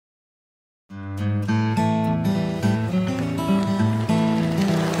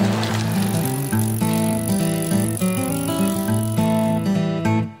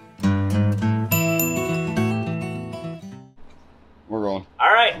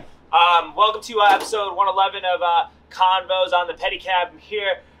welcome to episode 111 of Convos on the Pedicab. I'm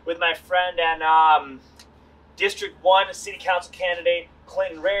here with my friend and District 1 City Council candidate,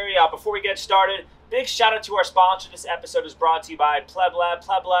 Clinton Rary. Before we get started, big shout out to our sponsor. This episode is brought to you by PlebLab.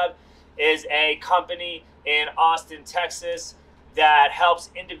 PlebLab is a company in Austin, Texas that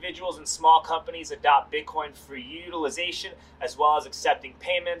helps individuals and small companies adopt Bitcoin for utilization as well as accepting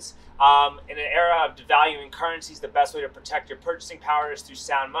payments. In an era of devaluing currencies, the best way to protect your purchasing power is through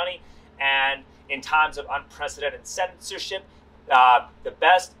sound money. And in times of unprecedented censorship, the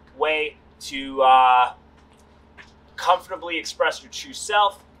best way to comfortably express your true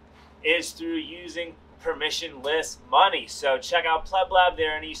self is through using permissionless money. So check out PlebLab.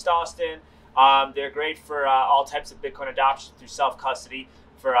 They're in East Austin. They're great for all types of Bitcoin adoption through self-custody,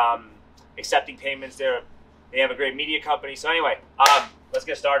 for accepting payments. They have a great media company. So anyway, let's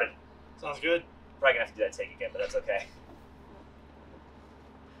get started. Sounds good. Probably gonna have to do that take again, but that's okay.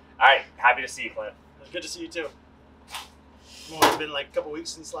 All right, happy to see you, Clint. It's good to see you too. It's been like a couple weeks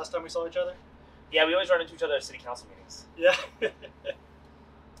since last time we saw each other. Yeah, we always run into each other at city council meetings. Yeah.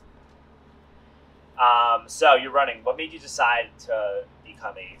 So you're running. What made you decide to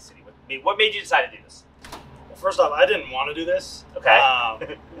become a city? What made you decide to do this? Well, first off, I didn't want to do this. Okay.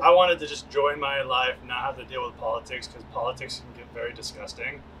 I wanted to just enjoy my life, not have to deal with politics, because politics can get very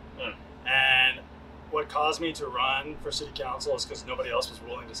disgusting. And what caused me to run for city council is because nobody else was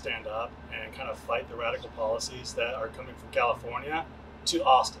willing to stand up and kind of fight the radical policies that are coming from California to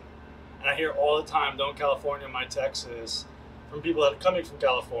Austin. And I hear all the time, don't California my Texas, from people that are coming from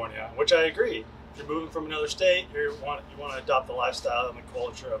California, which I agree. If you're moving from another state, you want to adopt the lifestyle and the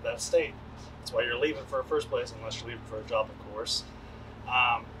culture of that state. That's why you're leaving for the first place, unless you're leaving for a job, of course.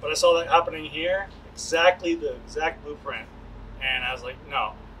 But I saw that happening here, exactly the exact blueprint. And I was like,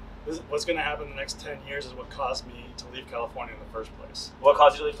 no, what's going to happen in the next 10 years is what caused me to leave California in the first place. What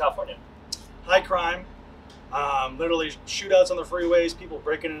caused you to leave California? High crime, literally shootouts on the freeways, people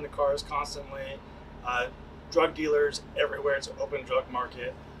breaking into cars constantly, drug dealers everywhere. It's an open drug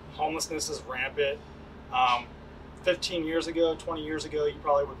market. Homelessness is rampant. 15 years ago, 20 years ago, you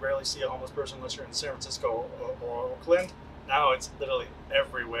probably would rarely see a homeless person unless you're in San Francisco or Oakland. Now it's literally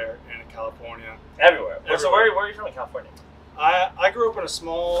everywhere in California. Everywhere. So where are you from in California? I grew up in a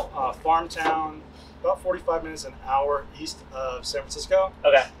small farm town, about 45 minutes, an hour east of San Francisco.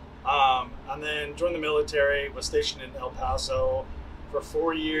 Okay. And then joined the military, was stationed in El Paso for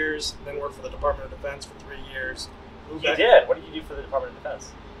 4 years, then worked for the Department of Defense for 3 years. You did? What did you do for the Department of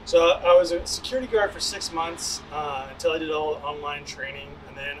Defense? So I was a security guard for 6 months until I did all online training,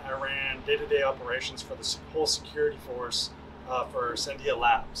 and then I ran day-to-day operations for the whole security force for Sandia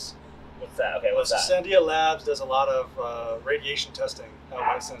Labs. What's that? Okay, what's that? Sandia Labs does a lot of radiation testing at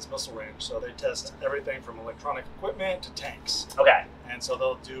White Sands Missile Range. So they test everything from electronic equipment to tanks. Okay. And so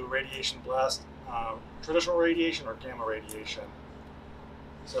they'll do radiation blast, traditional radiation or gamma radiation.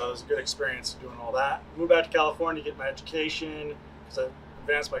 So it was a good experience doing all that. Moved back to California to get my education because I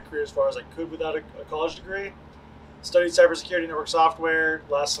advanced my career as far as I could without a college degree. Studied cybersecurity network software.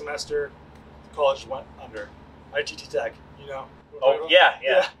 Last semester, the college went under. ITT Tech, you know? Oh,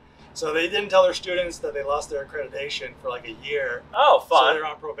 yeah. So they didn't tell their students that they lost their accreditation for like a year. Oh, fun. So they're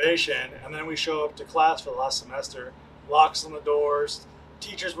on probation. And then we show up to class for the last semester, locks on the doors.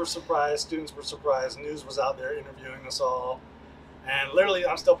 Teachers were surprised, students were surprised, news was out there interviewing us all. And literally,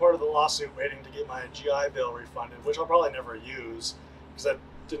 I'm still part of the lawsuit waiting to get my GI Bill refunded, which I'll probably never use because I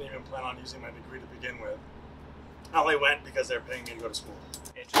didn't even plan on using my degree to begin with. I only went because they're paying me to go to school.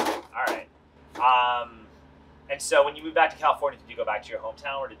 Interesting. All right. And so when you moved back to California, did you go back to your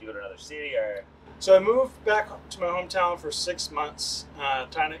hometown or did you go to another city? Or? So I moved back to my hometown for 6 months,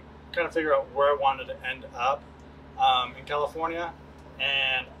 trying to kind of figure out where I wanted to end up in California.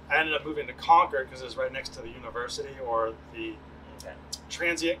 And I ended up moving to Concord because it was right next to the university or the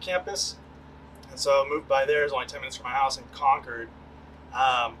transient campus. And so I moved by there. It was only 10 minutes from my house in Concord.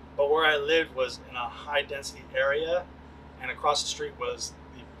 But where I lived was in a high density area, and across the street was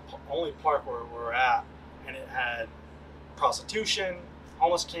the only park where we were at, and it had prostitution,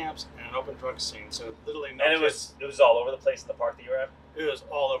 homeless camps, and an open drug scene. So literally no. And it was all over the place in the park that you were at? It was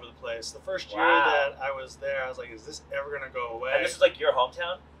all over the place. The first year Wow. that I was there, I was like, is this ever going to go away? And this was like your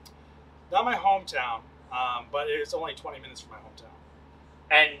hometown? Not my hometown, but it was only 20 minutes from my hometown.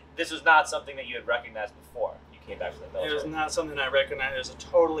 And this was not something that you had recognized before you came back from the military? It was not something I recognized. It was a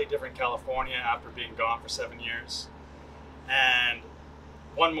totally different California after being gone for 7 years. And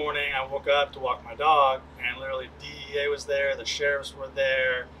one morning I woke up to walk my dog, and literally DEA was there, the sheriffs were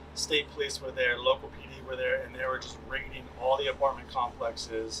there, state police were there, local PD were there, and they were just raiding all the apartment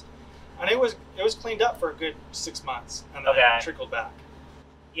complexes. And it was cleaned up for a good 6 months, and then it trickled back.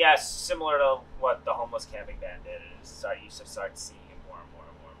 Yeah, similar to what the homeless camping ban did. You start seeing it more and more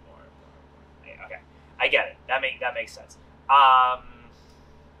and more and more and more and more. Yeah, okay, I get it. That makes sense.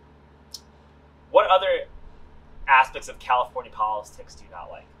 What other aspects of California politics do you not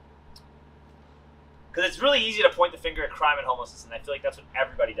like? Because it's really easy to point the finger at crime and homelessness, and I feel like that's what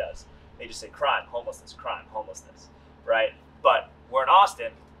everybody does. They just say crime, homelessness, right? But we're in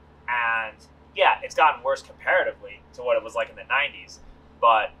Austin, and yeah, it's gotten worse comparatively to what it was like in the 90s.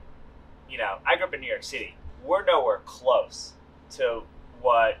 But, I grew up in New York City. We're nowhere close to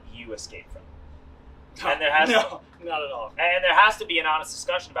what you escaped from. And there has not at all. And there has to be an honest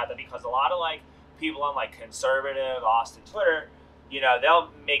discussion about that, because a lot of people on conservative Austin Twitter, they'll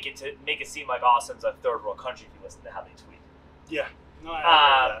make it seem like Austin's a third world country if you listen to how they tweet. Yeah, no, I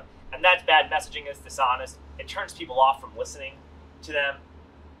agree with that. And that's bad messaging. It's dishonest. It turns people off from listening to them.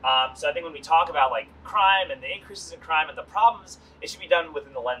 So I think when we talk about crime and the increases in crime and the problems, it should be done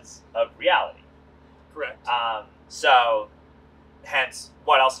within the lens of reality. Correct. So, hence,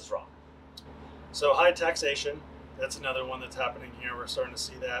 what else is wrong? So high taxation, that's another one that's happening here. We're starting to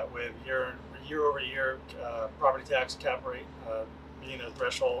see that with year over year property tax cap rate being a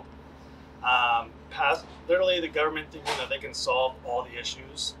threshold. Literally the government thinking that they can solve all the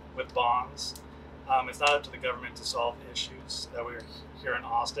issues with bonds. It's not up to the government to solve the issues that we're here in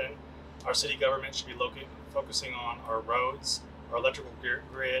Austin. Our city government should be focusing on our roads, our electrical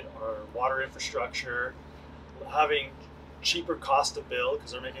grid, our water infrastructure, having cheaper cost to build,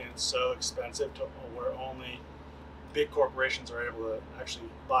 because they're making it so expensive to where only big corporations are able to actually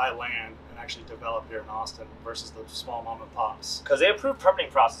buy land and actually develop here in Austin versus the small mom and pops. Because they approved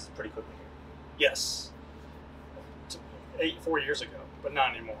permitting processes pretty quickly here. Yes. 4 years ago, but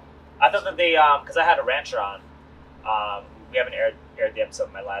not anymore. I thought that they, because I had a rancher on, we haven't aired the episode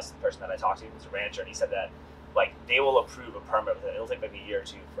of my last person that I talked to was a rancher, and he said that they will approve a permit with it. It'll take a year or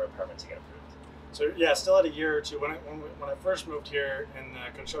two for a permit to get approved. So yeah, still at a year or two. When I first moved here in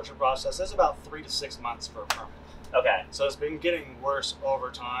the construction process, it's about 3 to 6 months for a permit. Okay. So it's been getting worse over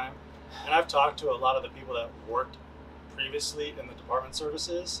time, and I've talked to a lot of the people that worked previously in the department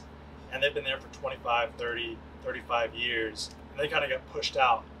services, and they've been there for 25, 30, 35 years, and they kind of got pushed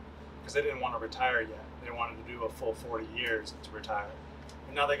out because they didn't want to retire yet. They wanted to do a full 40 years to retire.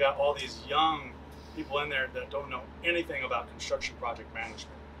 And now they got all these young people in there that don't know anything about construction project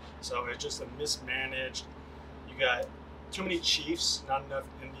management. So it's just a mismanaged, you got too many chiefs, not enough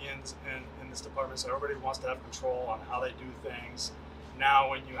Indians in this department, so everybody wants to have control on how they do things.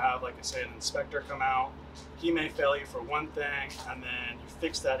 Now when you have, say, an inspector come out, he may fail you for one thing, and then you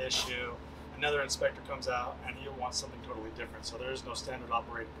fix that issue. Another inspector comes out and he wants something totally different. So there is no standard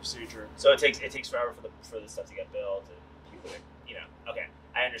operating procedure. So it takes forever for the stuff to get built, and people, okay,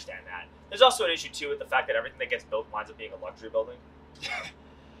 I understand that. There's also an issue too with the fact that everything that gets built winds up being a luxury building.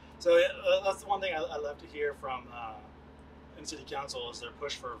 So that's the one thing I love to hear from in city council is their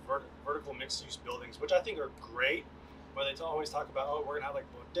push for vertical mixed-use buildings, which I think are great. Where they always talk about, we're gonna have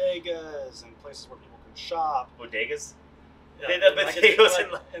bodegas and places where people can shop. Bodegas? Yeah, the bodegas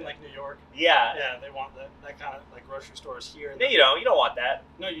in New York. Yeah. Yeah, they want that kind of grocery stores here. No, you don't. You don't want that.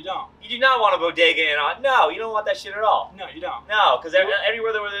 No, you don't. You do not want a bodega no, you don't want that shit at all. No, you don't. No, because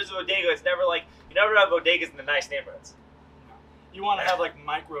everywhere where there's a bodega, it's never you never have bodegas in the nice neighborhoods. You want to have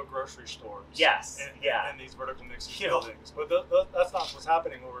micro grocery stores. Yes. In these vertical mixed buildings. But that's not what's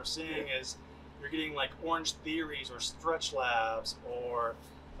happening. What we're seeing is you're getting Orange Theories or Stretch Labs or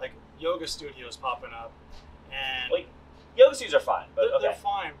yoga studios popping up. And yoga studios are fine, but they're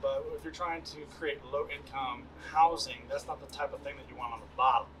fine. But if you're trying to create low-income housing, that's not the type of thing that you want on the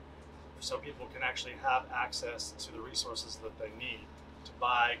bottom. So people can actually have access to the resources that they need to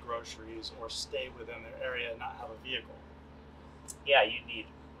buy groceries or stay within their area and not have a vehicle. Yeah, you need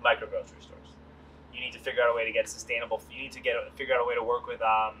micro grocery stores. You need to figure out a way to get sustainable. You need to figure out a way to work with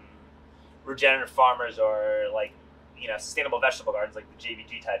regenerative farmers or sustainable vegetable gardens like the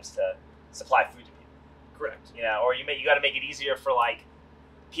JVG types to supply food to people. Correct. Or you got to make it easier for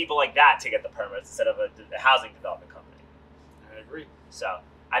people like that to get the permits instead of a housing development company. I agree. So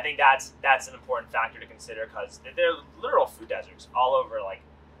I think that's an important factor to consider because there are literal food deserts all over.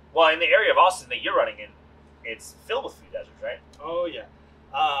 In the area of Austin that you're running in, it's filled with food deserts, right? Oh yeah.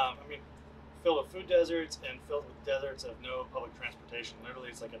 Filled with food deserts and filled with deserts of no public transportation. Literally,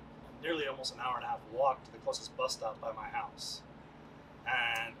 it's nearly almost an hour and a half walk to the closest bus stop by my house.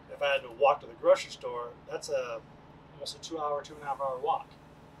 And if I had to walk to the grocery store, that's almost a 2.5 hour walk.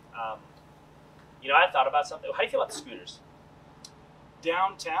 I thought about something. How do you feel about the scooters?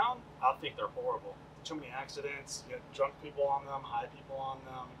 Downtown, I think they're horrible. Too many accidents. You get drunk people on them, high people on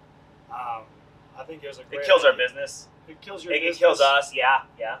them. I think it was a great It kills our idea. business. it kills your It business. kills us. Yeah.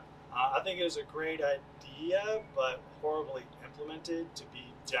 I think it was a great idea, but horribly implemented to be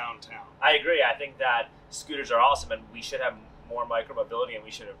downtown. I agree. I think that scooters are awesome, and we should have more micromobility, and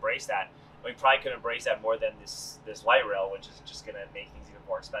we should embrace that. We probably could embrace that more than this light rail, which is just going to make things even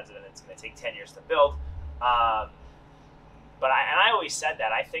more expensive, and it's going to take 10 years to build. But I always said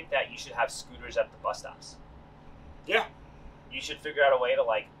that I think that you should have scooters at the bus stops. Yeah. You should figure out a way to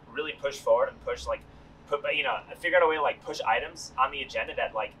like really push forward and push figure out a way to like push items on the agenda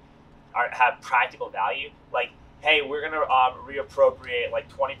that like have practical value. Like, hey, we're gonna reappropriate like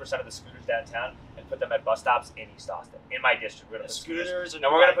 20% of the scooters downtown and put them at bus stops in East Austin, in my district. We're gonna put scooters, and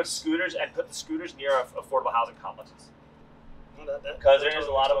we're gonna put scooters and put the scooters near affordable housing complexes. Because there's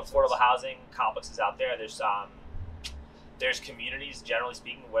a lot of affordable housing complexes out there. There's communities, generally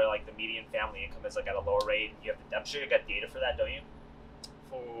speaking, where like the median family income is like at a lower rate. I'm sure you got data for that, don't you?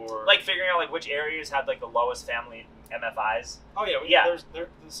 For like figuring out like which areas have like the lowest family MFIs. Oh yeah, the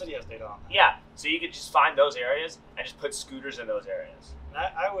city has data on that. Yeah, so you could just find those areas and just put scooters in those areas.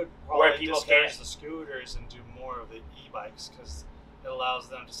 I would Where probably people discourage the scooters and do more of the e-bikes because it allows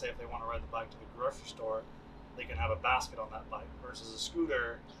them to say if they want to ride the bike to the grocery store, they can have a basket on that bike versus a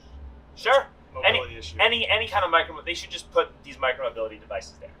scooter. Sure. Mobility issue. Any kind of they should just put these micromobility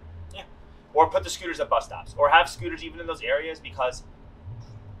devices there. Yeah. Or put the scooters at bus stops, or have scooters even in those areas because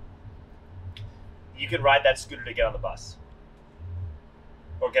you can ride that scooter to get on the bus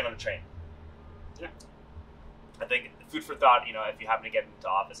or get on the train. Yeah. I think food for thought. If you happen to get into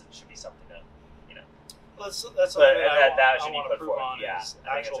office, it should be something to, Well, that's something that I should be want put to prove forward. on Yeah, is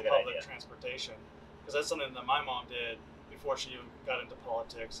I think actual that's a good public idea. transportation because that's something that my mom did before she got into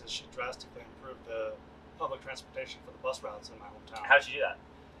politics. Is she drastically improved the public transportation for the bus routes in my hometown. How did you do that?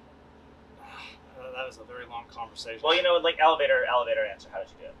 That is a very long conversation. Well, like elevator answer. How did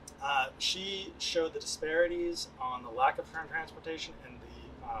you do it? She showed the disparities on the lack of transportation and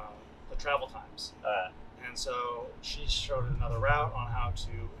the travel times. And so she showed another route on how to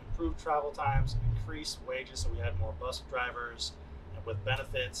improve travel times, increase wages so we had more bus drivers and with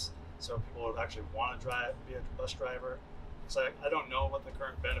benefits so people would actually want to be a bus driver. So I don't know what the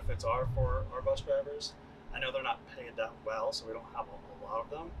current benefits are for our bus drivers. I know they're not paid that well, so we don't have a lot of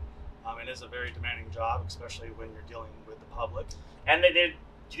them. It is a very demanding job, especially when you're dealing with the public. And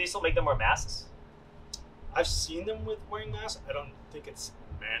do they still make them wear masks? I've seen them with wearing masks. I don't think it's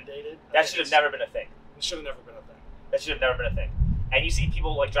mandated. That should have never been a thing. It should have never been a thing. That should have never been a thing. And you see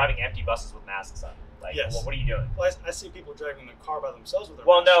people like driving empty buses with masks on. Like, yes. Well, what are you doing? Well, I see people driving the car by themselves with their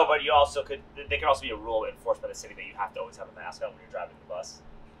Well, masks no, on. but you also could. There could also be a rule enforced by the city that you have to always have a mask on when you're driving the bus.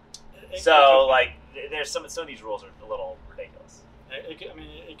 There's some of these rules are a little ridiculous. It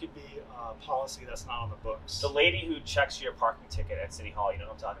could be a policy that's not on the books. The lady who checks your parking ticket at City Hall, you know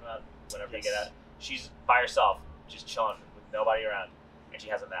what I'm talking about? Whenever Yes. you get out, she's by herself, just chilling with nobody around, and she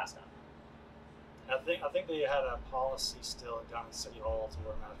has a mask on. I think they had a policy still down at City Hall to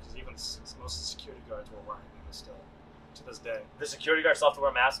wear masks because even most of the security guards were wearing them still to this day. The security guards still have to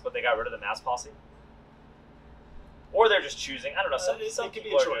wear masks, but they got rid of the mask policy. Or they're just choosing. I don't know. Some it could be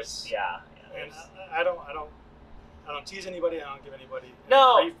people a are choice. just, yeah. And I don't tease anybody. I don't give anybody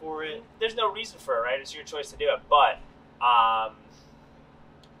No. grief for it. There's no reason for it, right? It's your choice to do it. But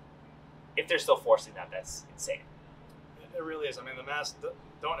if they're still forcing that, that's insane. It really is. I mean, the masks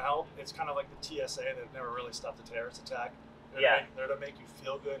don't help. It's kind of like the TSA. They've never really stopped a terrorist attack. They're to make you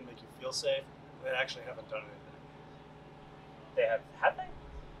feel good and make you feel safe. They actually haven't done anything. They have they?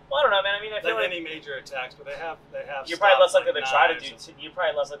 Well, I don't know, man. I mean, I feel Like like any major attacks, but they have. you're probably less stopped, likely to like, try to knives do. You're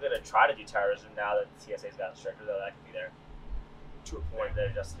probably less likely to try to do terrorism now that the TSA's gotten stricter. Though that could be their to a point.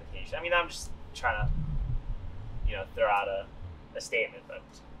 justification. I mean, I'm just trying to, throw out a statement, but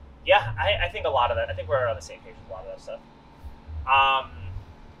yeah, I think a lot of that. I think we're on the same page with a lot of that stuff.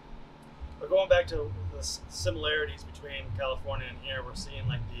 But going back to the similarities between California and here, we're seeing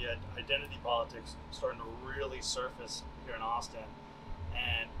like the identity politics starting to really surface here in Austin,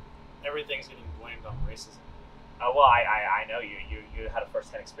 and everything's getting blamed on racism. Well, I know you had a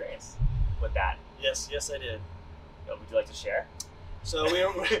first-hand experience with that. Yes, I did. Would you like to share? So we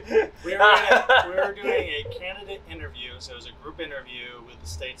were doing a candidate interview. So it was a group interview with the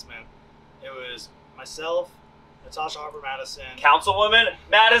statesman. It was myself, Natasha Harper Madison, Councilwoman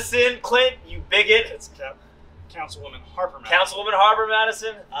Madison Clint, you bigot. it's Councilwoman Harper Madison, Councilwoman Harper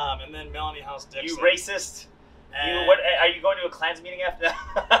Madison, and then Melanie House Dixon. you racist. And, What are you going to a Klans meeting after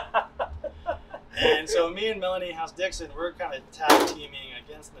that? and so me and Melanie House Dixon, we're kind of tag teaming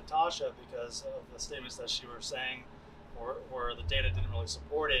against Natasha because of the statements that she was saying, or the data didn't really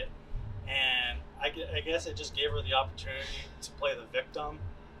support it. And I guess it just gave her the opportunity to play the victim.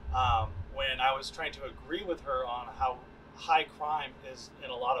 when I was trying to agree with her on how high crime is in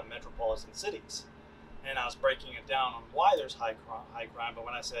a lot of metropolitan cities. And I was breaking it down on why there's high crime. But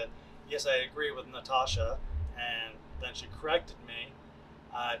when I said, yes, I agree with Natasha, and then she corrected me,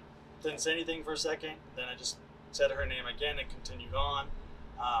 I didn't say anything for a second. Then I just said her name again and continued on.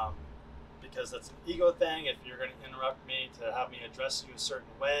 Because that's an ego thing. If you're going to interrupt me to have me address you a certain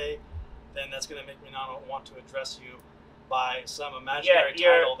way, then that's going to make me not want to address you by some imaginary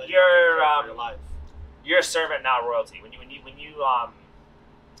title that you're for your life. You're a servant, not royalty. When you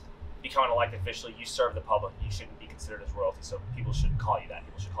become an elected official, you serve the public. You shouldn't be considered as royalty, so people shouldn't call you that.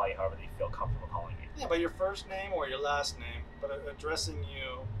 People should call you however they feel comfortable calling you. Yeah, by your first name or your last name, but addressing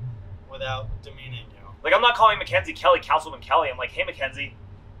you without demeaning you. Like, I'm not calling Mackenzie Kelly Councilman Kelly. I'm like, hey, Mackenzie.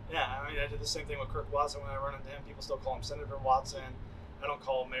 Yeah, I mean, I did the same thing with Kirk Watson when I run into him. People still call him Senator Watson. I don't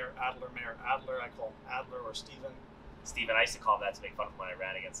call Mayor Adler. I call him Adler or Stephen. Stephen, I used to call him that to make fun of him when I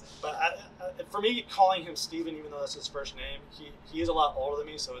ran against him. But for me, calling him Stephen, even though that's his first name, he is a lot older than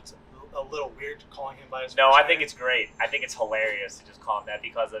me, so it's a little weird calling him by his first name. No, I think it's great. I think it's hilarious to just call him that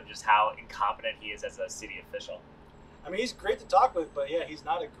because of just how incompetent he is as a city official. I mean, he's great to talk with, but yeah, he's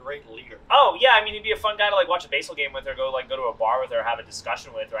not a great leader. Oh yeah, I mean, he'd be a fun guy to like watch a baseball game with, or go to a bar with, or have a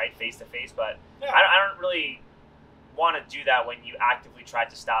discussion with, right, face to face. But yeah. I don't really want to do that when you actively try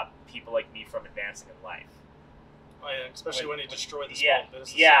to stop people like me from advancing in life. Oh yeah, especially when he destroyed the small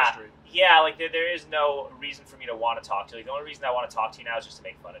business industry. Yeah, like there is no reason for me to want to talk to you. Like, the only reason I want to talk to you now is just to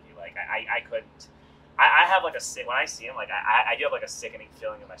make fun of you. Like I couldn't. I have like a sick when I see him. Like I do have like a sickening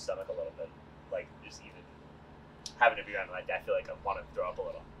feeling in my stomach a little bit. Like just even having to be around like I feel like I want to throw up a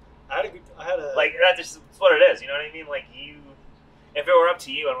little. I had a like that's just what it is. You know what I mean? Like if it were up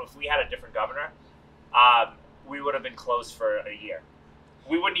to you, and if we had a different governor, we would have been closed for a year.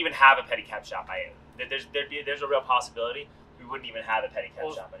 We wouldn't even have a pedicab shop. There's a real possibility we wouldn't even have a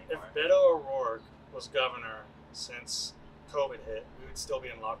pedicab shop anymore. If Beto O'Rourke was governor since COVID hit, we would still be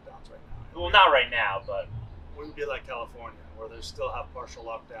in lockdowns right now. Well, not right now, but we would be like California, where they still have partial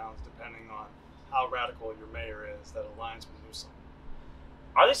lockdowns depending on how radical your mayor is that aligns with Newsom.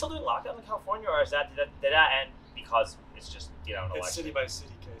 Are they still doing lockdowns in California, or did that end because it's just an election? It's city by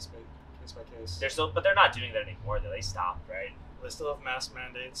city, case by case. But they're not doing that anymore. Though they stopped, right? They still have mask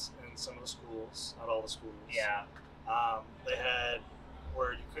mandates in some of the schools, not all the schools. Yeah. They had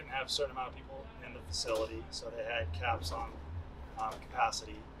where you couldn't have a certain amount of people in the facility, so they had caps on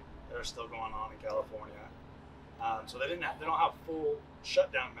capacity. They're still going on in California. So they don't have full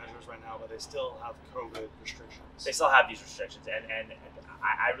shutdown measures right now, but they still have COVID restrictions. They still have these restrictions, and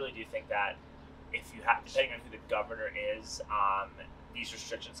I really do think that if you have, depending on who the governor is, these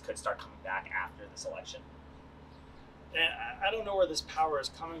restrictions could start coming back after this election. And I don't know where this power is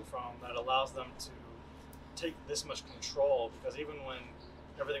coming from that allows them to take this much control, because even when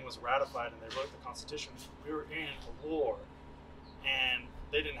everything was ratified and they wrote the Constitution, we were in a war, and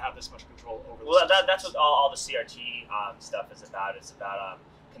they didn't have this much control over. Well, that's what all the CRT stuff is about. It's about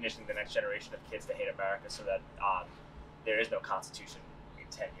conditioning the next generation of kids to hate America, so that there is no Constitution in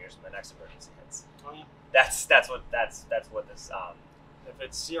 10 years when the next emergency hits. Oh yeah. That's what this. If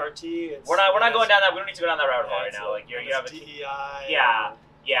it's CRT, we're not going down that. We don't need to go down that rabbit hole right now. Like you have a DEI. Yeah,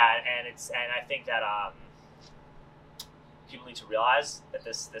 and I think that people need to realize that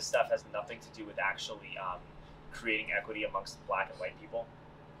this stuff has nothing to do with actually creating equity amongst black and white people,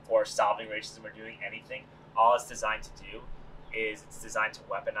 or solving racism, or doing anything. All it's designed to do is it's designed to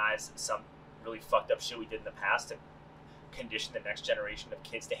weaponize some really fucked up shit we did in the past to condition the next generation of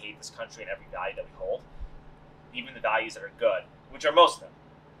kids to hate this country and every value that we hold, even the values that are good, which are most of them.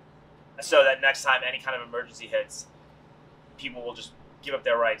 So that next time any kind of emergency hits, people will just give up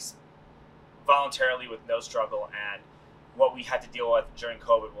their rights voluntarily with no struggle, and what we had to deal with during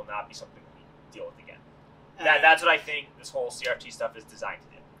COVID will not be something we deal with again. That's what I think this whole CRT stuff is designed to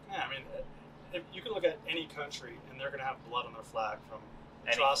do. Yeah, I mean, if you can look at any country and they're going to have blood on their flag from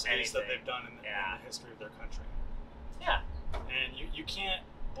atrocities that they've done in the history of their country. Yeah. And you can't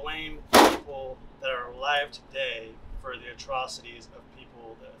blame people that are alive today for the atrocities of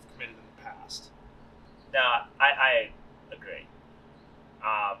people that have committed in the past. No, I agree.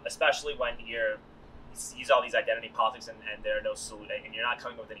 Especially when you use all these identity politics and there are no and you're not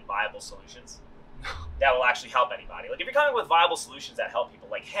coming up with any viable solutions that will actually help anybody. Like if you're coming up with viable solutions that help people,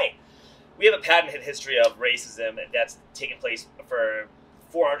 like, hey, we have a patented history of racism that's taken place for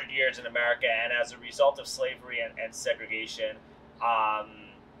 400 years in America, and as a result of slavery and segregation,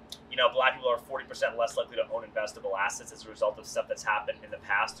 black people are 40% less likely to own investable assets as a result of stuff that's happened in the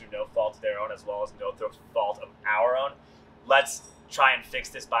past through no fault of their own, as well as no fault of our own. Let's try and fix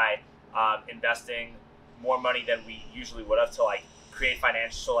this by investing more money than we usually would have to create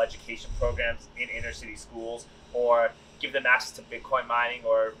financial education programs in inner city schools, or give them access to Bitcoin mining,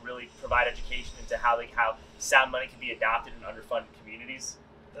 or really provide education into how sound money can be adopted in underfunded communities.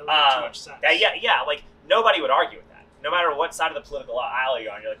 That would make too much sense. Like nobody would argue with that. No matter what side of the political aisle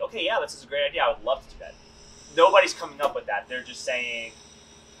you're on, you're like, okay, yeah, this is a great idea. I would love to do that. Nobody's coming up with that. They're just saying,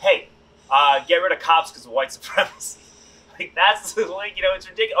 hey, get rid of cops because of white supremacy. Like, that's, like, you know, it's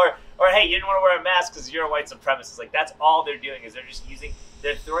ridiculous. Or hey, you didn't want to wear a mask because you're a white supremacist. Like, that's all they're doing, is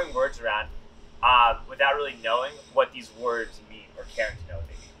they're throwing words around without really knowing what these words mean or caring to know what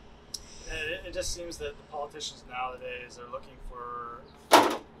they mean. And it just seems that the politicians nowadays are looking for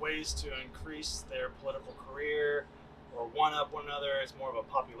ways to increase their political career or one-up one another. It's more of a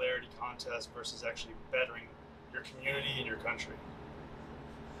popularity contest versus actually bettering your community and your country.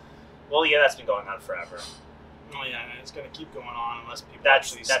 Well, yeah, that's been going on forever. Oh yeah, and it's going to keep going on unless people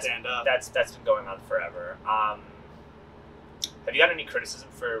actually stand up. That's been going on forever. Have you got any criticism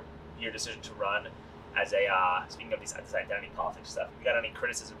for your decision to run as a, speaking of this identity politics stuff, have you got any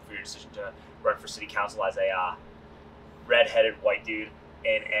criticism for your decision to run for city council as a red-headed white dude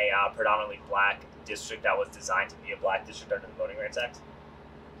in a predominantly black district that was designed to be a black district under the Voting Rights Act?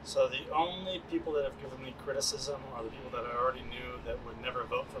 So the only people that have given me criticism are the people that I already knew that would never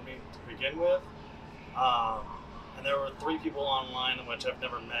vote for me to begin with. And there were 3 people online which I've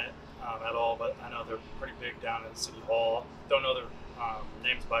never met at all, but I know they're pretty big down at City Hall. Don't know their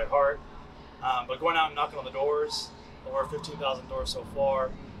names by heart. But going out and knocking on the doors, over 15,000 doors so far,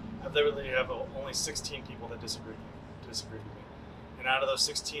 I literally have only 16 people that disagree with me. And out of those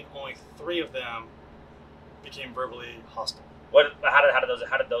 16, only 3 of them became verbally hostile.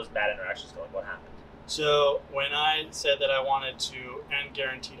 How did those bad interactions go? Like, what happened? So when I said that I wanted to end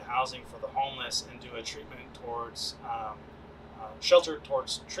guaranteed housing for the homeless and do a treatment towards shelter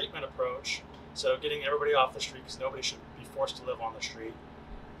towards treatment approach, so getting everybody off the street because nobody should be forced to live on the street,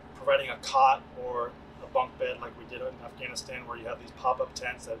 providing a cot or a bunk bed like we did in Afghanistan, where you have these pop-up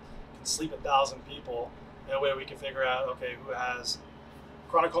tents that can sleep 1,000 people. That way we can figure out, okay, who has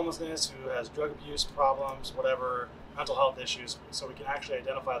chronic homelessness, who has drug abuse problems, whatever, mental health issues, so we can actually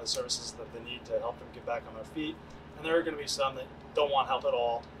identify the services that they need to help them get back on their feet. And there are going to be some that don't want help at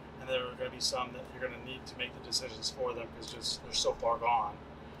all, and there are going to be some that you're going to need to make the decisions for them because they're so far gone.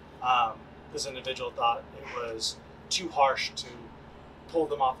 This individual thought it was too harsh to pull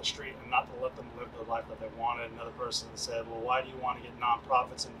them off the street and not to let them live the life that they wanted. Another person said, well, why do you want to get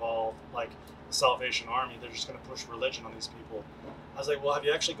nonprofits involved, like the Salvation Army? They're just going to push religion on these people. I was like, well, have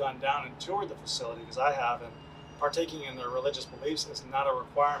you actually gone down and toured the facility? Because I haven't. Partaking in their religious beliefs is not a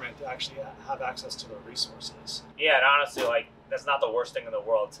requirement to actually have access to their resources. Yeah, and honestly, like, that's not the worst thing in the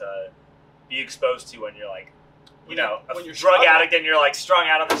world to be exposed to when you're like, you know, when you're drug addict and you're like strung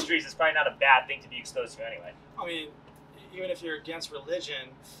out on the streets. It's probably not a bad thing to be exposed to anyway. I mean, even if you're against religion,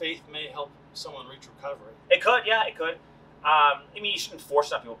 faith may help someone reach recovery. It could, yeah, it could. I mean, you shouldn't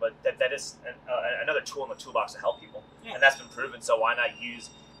force it on people, but that is another tool in the toolbox to help people, yeah. And that's been proven. So why not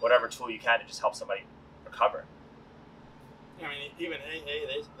use whatever tool you can to just help somebody recover? I mean, even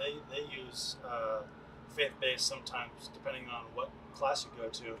AA, they use faith-based sometimes, depending on what class you go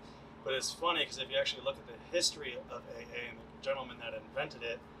to. But it's funny because if you actually look at the history of AA and the gentleman that invented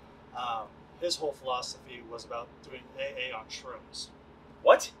it, his whole philosophy was about doing AA on shrooms.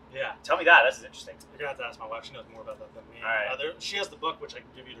 What? Yeah. Tell me that. That's interesting. You're going to have to ask my wife. She knows more about that than me. All right. She has the book, which I can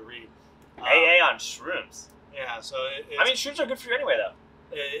give you to read. AA on shrooms. Yeah, so I mean, shrooms are good for you anyway, though.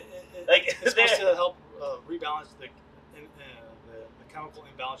 It's supposed to help rebalance the chemical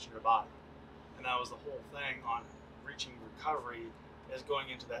imbalance in your body. And that was the whole thing on reaching recovery, is going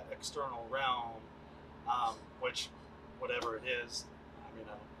into that external realm, which, whatever it is, I mean,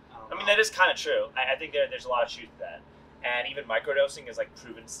 I don't know. I mean, that is kind of true. I think there's a lot of truth to that. And even microdosing is like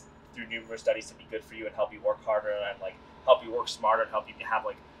proven through numerous studies to be good for you and help you work harder and like help you work smarter and help you have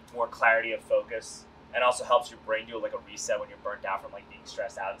like more clarity of focus, and also helps your brain do like a reset when you're burnt out from like being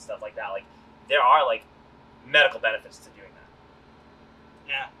stressed out and stuff like that. Like, there are like medical benefits to doing that.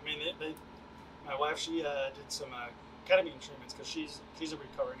 Yeah, I mean, my wife, she did some ketamine treatments because she's a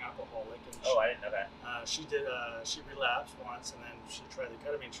recovering alcoholic. And I didn't know that. She relapsed once, and then she tried the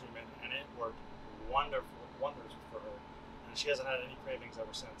ketamine treatment, and it worked wonders for her. And she hasn't had any cravings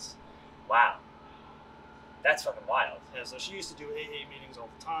ever since. Wow. That's fucking wild. Yeah, so she used to do AA meetings all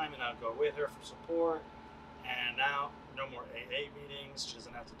the time, and I'd go with her for support. And now, no more AA meetings. She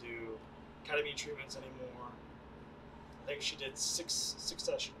doesn't have to do ketamine treatments anymore. I think she did six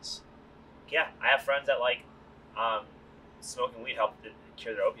sessions. Yeah, I have friends that like smoking weed helped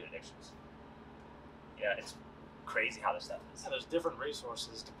cure their opiate addictions. Yeah, it's crazy how this stuff is. Yeah, there's different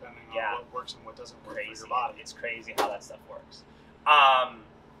resources depending on what works and what doesn't work for your body. It's crazy how that stuff works.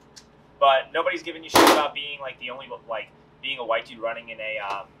 But nobody's giving you shit about being like the only being a white dude running in a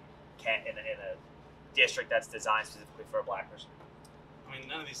in a district that's designed specifically for a black person. I mean,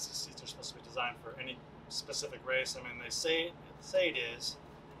 none of these seats are supposed to be designed for any specific race. I mean, they say it is,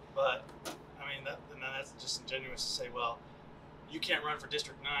 but I mean, then that's just disingenuous to say, well, you can't run for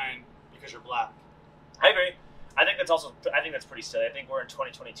District 9 because you're black. I agree. I think that's pretty silly. I think we're in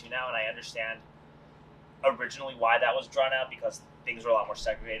 2022 now, and I understand originally why that was drawn out because things were a lot more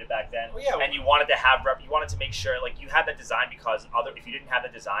segregated back then. Well, yeah. And you wanted to make sure like you had that design because if you didn't have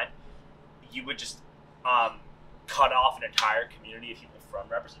that design, you would just cut off an entire community of people from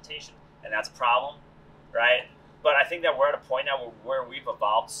representation, and that's a problem, right? But I think that we're at a point now where we've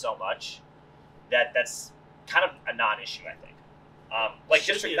evolved so much that that's kind of a non-issue. I think, like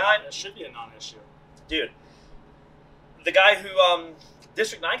District 9, it should be a non-issue. Dude, the guy who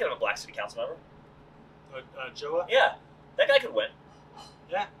District 9 could have a black city council member. Joa? Yeah, that guy could win.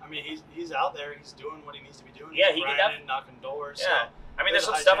 Yeah, I mean he's out there. He's doing what he needs to be doing. Yeah, he's grinding, knocking doors. Yeah, so I mean there's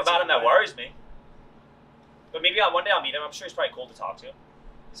some stuff about him that worries me. But maybe one day I'll meet him. I'm sure he's probably cool to talk to.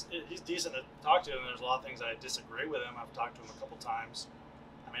 He's decent to talk to, and there's a lot of things I disagree with him. I've talked to him a couple times.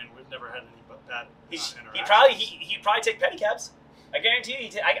 I mean, we've never had any but bad interactions. He'd probably take pedicabs. I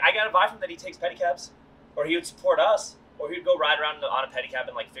guarantee you. I got a vibe from that he takes pedicabs, or he would support us, or he'd go ride around on a pedicab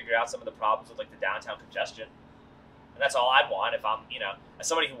and like figure out some of the problems with like the downtown congestion. And that's all I'd want if I'm, as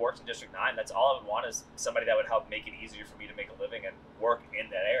somebody who works in District 9, that's all I would want is somebody that would help make it easier for me to make a living and work in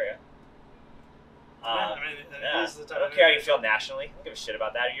that area. I mean, yeah. I don't care how you feel nationally. I don't give a shit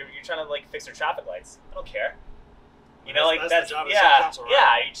about that. You're trying to like fix their traffic lights. I don't care. That's the job of city council, right?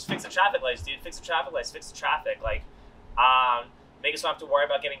 Yeah. You just fix the traffic lights, dude. Fix the traffic lights. Fix the traffic. Like, make it so I don't have to worry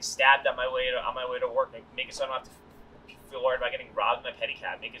about getting stabbed on my way to work. Make it so I don't have to feel worried about getting robbed in my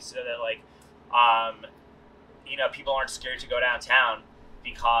pedicab. Make it so that like, people aren't scared to go downtown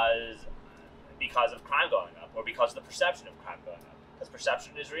because of crime going up or because of the perception of crime going up. Because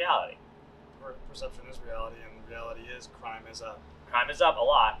perception is reality. Perception is reality, and reality is crime is up. Crime is up a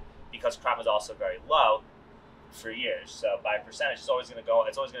lot because crime was also very low for years. So by percentage, it's always going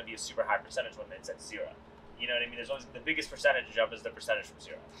to be a super high percentage when it's at zero. You know what I mean? There's always the biggest percentage jump is the percentage from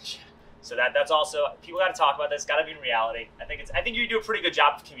zero. So that's also people got to talk about this. Got to be in reality. I think you do a pretty good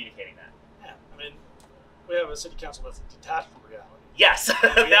job of communicating that. Yeah, I mean, we have a city council that's detached from reality. Yes,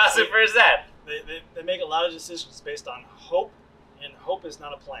 1,000%. They make a lot of decisions based on hope, and hope is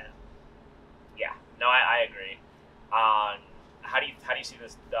not a plan. Yeah, no, I agree. How do you see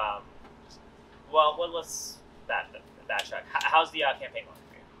this? Let's backtrack. How's the campaign going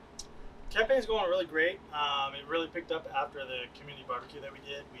for you? Campaign's going really great. It really picked up after the community barbecue that we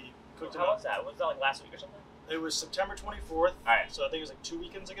did. We cooked How was that? Was that like last week or something? It was September 24th. All right. So I think it was like 2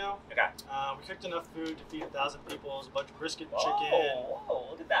 weekends ago. Okay. We cooked enough food to feed 1,000 people. It was a bunch of brisket and chicken. Whoa,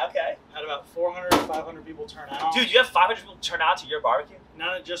 look at that. Okay. Had about 400 to 500 people turn out. Dude, you have 500 people turn out to your barbecue?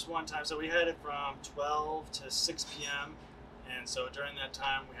 Not at just one time. So we had it from 12 to 6 p.m. And so during that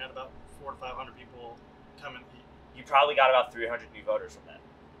time, we had about 400 to 500 people come and eat. You probably got about 300 new voters from that.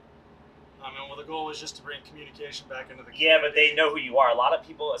 The goal was just to bring communication back into the community. Yeah, but they know who you are. A lot of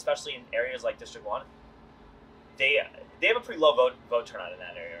people, especially in areas like District 1, they have a pretty low vote turnout in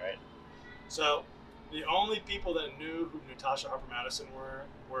that area, right? So the only people that knew who Natasha Harper Madison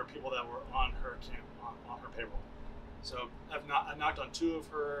were people that were on her on her payroll. So I've knocked on 2 of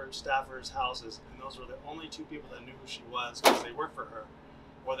her staffers' houses, and those were the only 2 people that knew who she was because they worked for her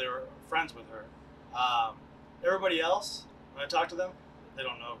or they were friends with her. Everybody else, when I talked to them, they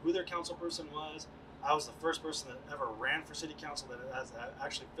don't know who their council person was. I was the first person that ever ran for city council that has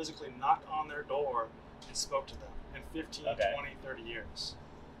actually physically knocked on their door and spoke to them in 15, 20, 30 years.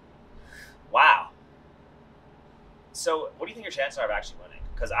 Wow. So what do you think your chances are of actually winning?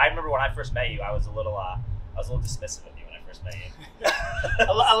 Because I remember when I first met you, I was a little dismissive of you when I first met you.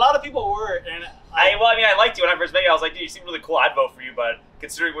 a lot of people were, and I liked you when I first met you. I was like, dude, you seem really cool. I'd vote for you, but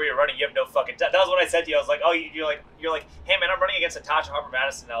considering where you're running, you have no fucking. That was what I said to you. I was like, oh, you're like, hey man, I'm running against Natasha Harper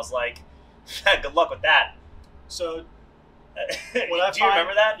Madison. And I was like, good luck with that. So, do you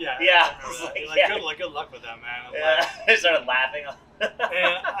remember that? Yeah. Good luck with that, man. I started laughing.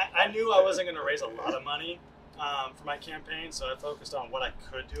 And I knew I wasn't going to raise a lot of money for my campaign, so I focused on what I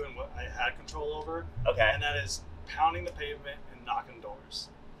could do and what I had control over. Okay. And that is pounding the pavement and knocking doors.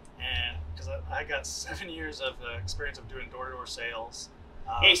 And because I got 7 years of experience of doing door-to-door sales.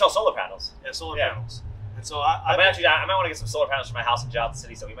 You sell solar panels. Yeah, solar panels. And so I might want to get some solar panels for my house in Johnson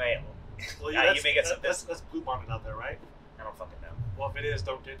City, so we may. Well, you may get some. That's blue bonded out there, right? I don't fucking know. Well, if it is,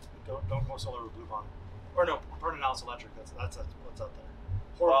 don't go solar with blue bonded. Or no, Pertinel's Electric. That's what's out there.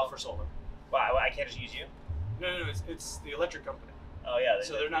 Horrible for solar. Wow, I can't just use you. No, it's the electric company. Oh yeah.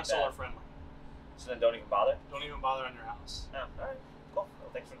 So they're not solar friendly. So then don't even bother? Don't even bother on your house. Oh, all right. Cool. Well,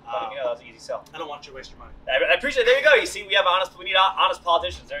 thanks for letting me know. That was an easy sell. I don't want you to waste your money. I appreciate it. There you go. You see, we need honest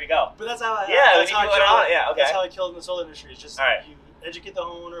politicians. There you go. But that's how Okay. That's how I killed in the solar industry. It's just you educate the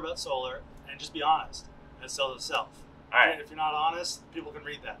homeowner about solar and just be honest and sell it itself. All right. If you're not honest, people can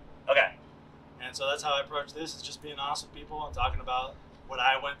read that. Okay. And so that's how I approach this, is just being honest with people and talking about what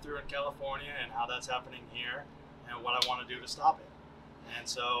I went through in California and how that's happening here and what I want to do to stop it. And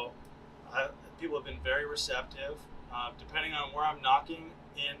so people have been very receptive. Depending on where I'm knocking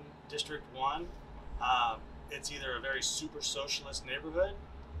in District 1, it's either a very super socialist neighborhood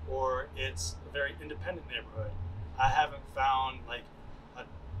or it's a very independent neighborhood. I haven't found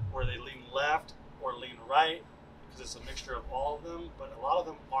where they lean left or lean right, because it's a mixture of all of them, but a lot of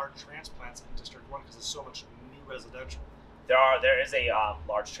them are transplants in District 1 because there's so much new residential. There is a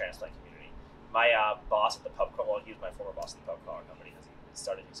large transplant community. My boss at the pub crawl, he was my former boss at the pub crawler company, because he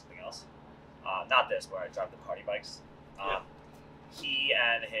started doing something else. Not this, where I drive the party bikes. He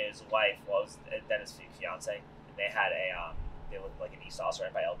and his wife, then his fiance, they had they lived like in East Austin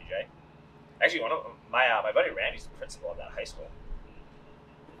right by LBJ. Actually, one of my buddy Randy's the principal of that high school.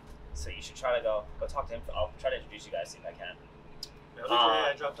 So you should try to go talk to him. I'll try to introduce you guys, see if I can. LBJ,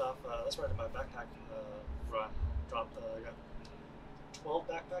 I dropped off, that's right in my backpack run. I got 12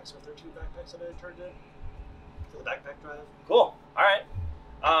 backpacks or 13 backpacks that I turned in for the backpack drive. Cool. All right.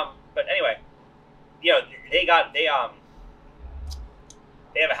 But anyway, they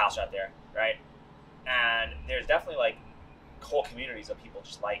have a house out there, right? And there's definitely like whole communities of people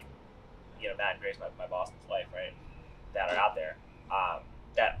just like, Matt and Grace, my boss and his wife, right, that are out there,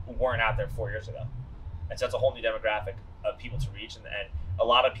 that weren't out there 4 years ago. And so it's a whole new demographic of people to reach, and a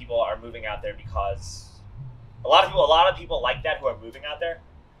lot of people are moving out there because a lot of people like that who are moving out there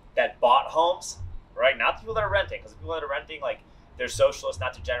that bought homes, right? Not the people that are renting, because the people that are renting, like, they're socialists,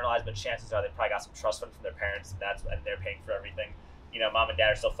 not to generalize, but chances are they probably got some trust fund from their parents, and they're paying for everything. Mom and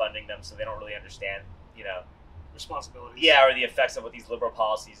dad are still funding them, so they don't really understand, responsibilities. Yeah, or the effects of what these liberal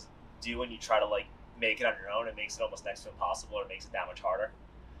policies do when you try to make it on your own. It makes it almost next to impossible, or it makes it that much harder.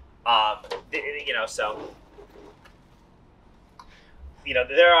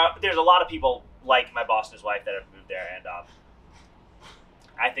 There's a lot of people like my boss and his wife that have moved there, and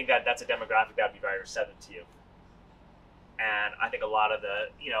I think that's a demographic that would be very receptive to you. And I think a lot of the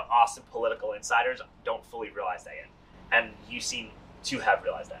Austin political insiders don't fully realize that yet, and you seem to have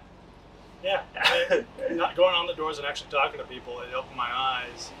realized that. Yeah, not going on the doors and actually talking to people, it opened my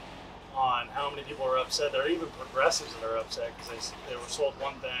eyes on how many people are upset. There are even progressives that are upset because they were sold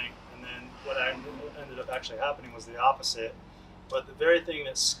one thing, and then what ended up actually happening was the opposite. But the very thing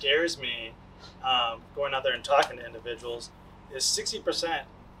that scares me, going out there and talking to individuals, is 60%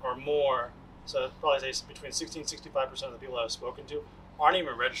 or more, so I'd probably say between 60 and 65% of the people I've spoken to aren't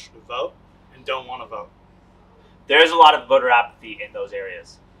even registered to vote and don't want to vote. There is a lot of voter apathy in those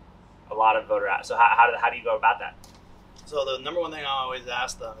areas. A lot of voter apathy. So how do you go about that? So the number one thing I always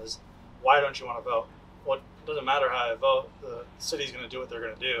ask them is, why don't you want to vote? Well, it doesn't matter how I vote. The city's going to do what they're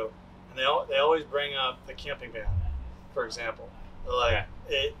going to do. And they always bring up the camping ban, for example.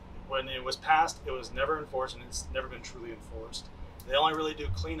 When it was passed, it was never enforced, and it's never been truly enforced. They only really do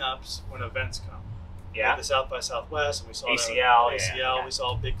cleanups when events come. Yeah. Like the South by Southwest, and we saw ACL. Yeah. We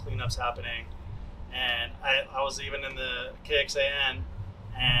saw big cleanups happening. And I was even in the KXAN,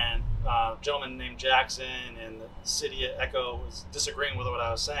 and a gentleman named Jackson and the city at Echo was disagreeing with what I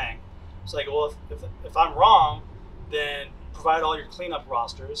was saying. It's like, well, if I'm wrong, then provide all your cleanup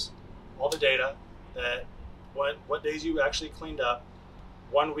rosters, all the data, that what days you actually cleaned up,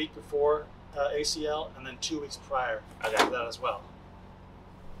 1 week before ACL, and then 2 weeks prior to that as well.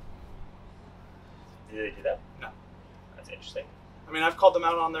 Did they do that? No. That's interesting. I mean, I've called them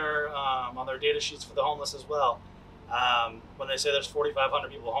out on their data sheets for the homeless as well. When they say there's 4,500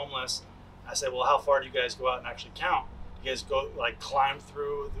 people homeless, I say, well, how far do you guys go out and actually count? Do you guys go climb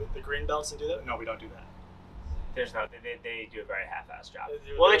through the green belts and do that? No, we don't do that. There's no. They do a very half-assed job.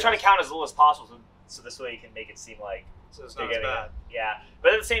 They try to count as little as possible, so this way you can make it seem like so it's not as bad. Yeah,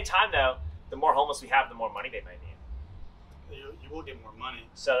 but at the same time, though, the more homeless we have, the more money they might need. You will get more money.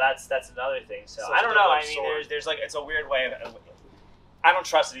 So that's another thing. So I don't know. I mean, there's it's a weird way of. I don't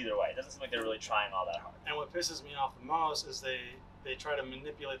trust it either way. It doesn't seem like they're really trying all that hard. And what pisses me off the most is they try to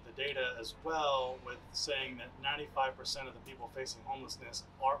manipulate the data as well with saying that 95% of the people facing homelessness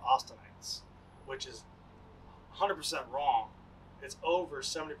are Austinites, which is 100% wrong. It's over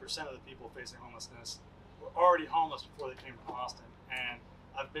 70% of the people facing homelessness were already homeless before they came to Austin. And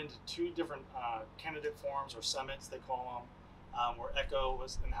I've been to 2 different candidate forums or summits, they call them, where Echo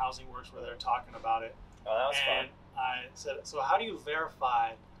was in Housing Works, where they're talking about it. Oh, that was and fun. I said, so how do you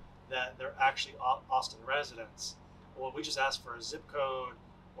verify that they're actually Austin residents? Well, we just asked for a zip code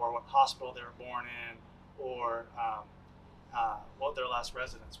or what hospital they were born in or what their last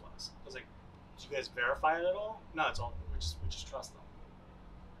residence was. I was like, did you guys verify it at all? No, it's all we just trust them.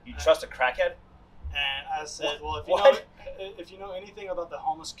 You trust a crackhead? And I said, well, if you know anything about the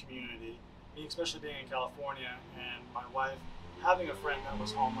homeless community, me especially being in California, and my wife having a friend that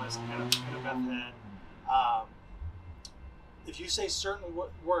was homeless and a meth head, if you say certain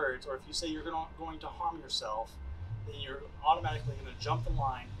words, or if you say you're going to harm yourself, then you're automatically going to jump in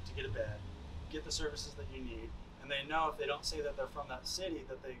line to get a bed, get the services that you need, and they know if they don't say that they're from that city,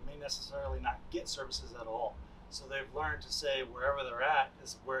 that they may necessarily not get services at all. So they've learned to say wherever they're at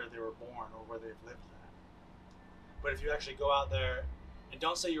is where they were born or where they've lived at. But if you actually go out there and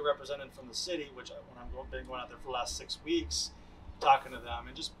don't say you're represented from the city, which when I've been going out there for the last 6 weeks, talking to them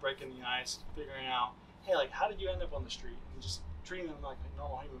and just breaking the ice, figuring out, hey, like, how did you end up on the street? And just treating them like a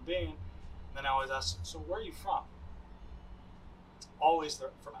normal human being. And then I always ask, so where are you from? It's always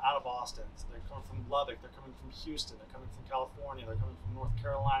they're from out of Austin. So they're coming from Lubbock, they're coming from Houston, they're coming from California, they're coming from North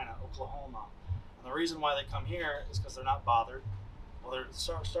Carolina, Oklahoma. And the reason why they come here is because they're not bothered. Well, they're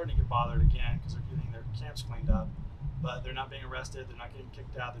starting to get bothered again because they're getting their camps cleaned up. But they're not being arrested, they're not getting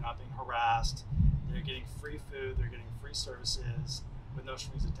kicked out, they're not being harassed. They're getting free food, they're getting free services with no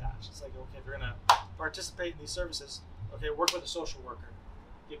strings attached. It's like, okay, if you're going to participate in these services, okay, work with a social worker.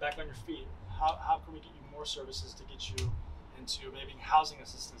 Get back on your feet. How can we get you more services to get you into maybe housing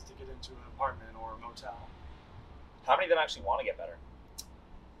assistance to get into an apartment or a motel? How many of them actually want to get better?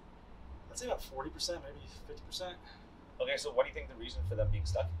 I'd say about 40%, maybe 50%. Okay, so what do you think the reason for them being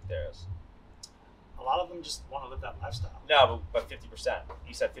stuck there is? A lot of them just want to live that lifestyle. No, but 50%.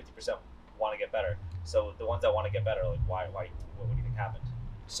 You said 50% want to get better. So the ones that want to get better, like why? What do you think happened?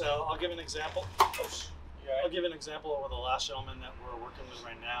 So I'll give an example. I'll give an example of the last gentleman that we're working with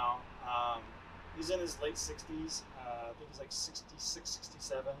right now. He's in his late 60s. I think he's like 66,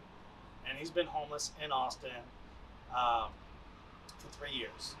 67. And he's been homeless in Austin for 3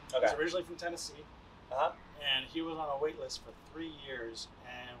 years. Okay. He's originally from Tennessee. Uh-huh. And he was on a wait list for 3 years.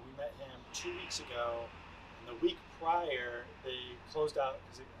 And we met him 2 weeks ago. And the week prior, they closed out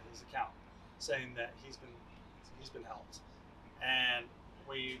his account, saying that he's been helped. And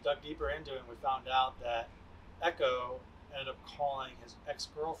we dug deeper into it, and we found out that Echo ended up calling his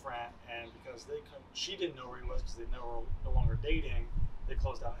ex-girlfriend, and because she didn't know where he was because they were no longer dating, they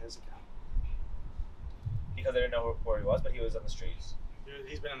closed out his account. Because they didn't know where he was, but he was on the streets.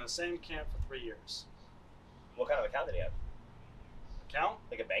 He's been in the same camp for 3 years. What kind of account did he have? Account?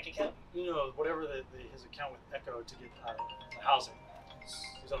 Like a bank account? You know, whatever his account with Echo to get housing.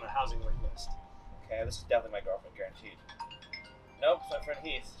 He's on the housing wait list. Okay, this is definitely my girlfriend, guaranteed. Nope, it's my friend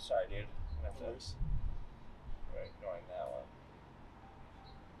Heath. Sorry, dude. I'm gonna have to. We're ignoring that one.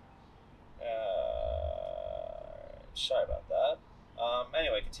 Sorry about that.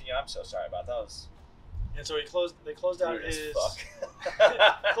 Anyway, continue. I'm so sorry about that. And so they closed out his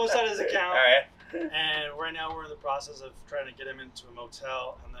closed out his account. All right. And right now we're in the process of trying to get him into a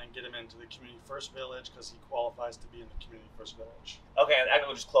motel and then get him into the Community First Village because he qualifies to be in the Community First Village. Okay, and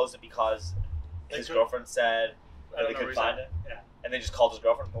Echo just closed it because his girlfriend said that they couldn't find it? Yeah. And they just called his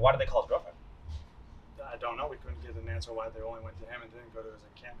girlfriend? But why did they call his girlfriend? I don't know. We couldn't get an answer why they only went to him and didn't go to his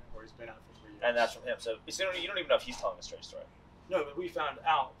encampment where he's been out for 3 years. And that's from him. So you don't even know if he's telling a straight story. No, but we found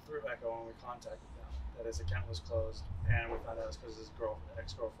out through Echo when we contacted them that his account was closed, and we found out it was because of his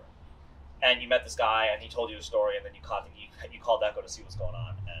ex-girlfriend. And you met this guy, and he told you a story, and then you called Echo to see what's going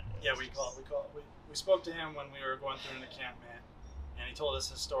on. And we spoke to him when we were going through an encampment, and he told us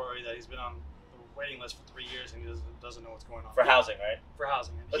his story that he's been on the waiting list for 3 years and he doesn't know what's going on. For housing, right? For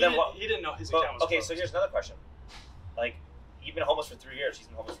housing. And but he didn't know his account was okay, closed. so here's another question. Like, you've been homeless for 3 years. He's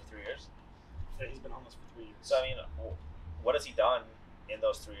been homeless for 3 years. Yeah, he's been homeless for 3 years. So I mean, what has he done in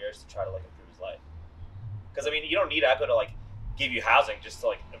those 3 years to try to like improve his life? Because I mean, you don't need Echo to like give you housing just to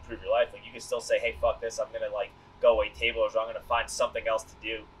like improve your life. Like, you can still say, hey, fuck this, I'm gonna like go wait tables, or I'm gonna find something else to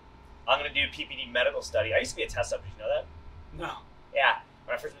do. I'm gonna do PPD medical study. I used to be a test subject. You know that? No. Yeah.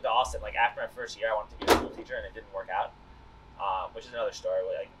 When I first moved to Austin, like after my first year, I wanted to be a school teacher, and it didn't work out. Which is another story.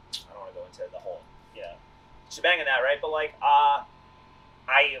 Like, I don't want to go into the whole, shebang in that, right? But like, I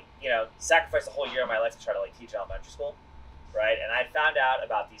sacrificed a whole year of my life to try to like teach elementary school, right? And I found out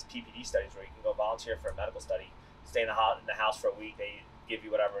about these PPD studies where you can go volunteer for a medical study, stay in the house for a week. They give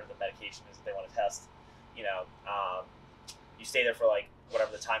you whatever the medication is that they want to test. You stay there for like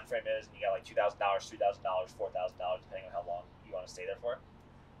whatever the time frame is, and you got like $2,000, $3,000, $4,000, depending on how long you want to stay there for,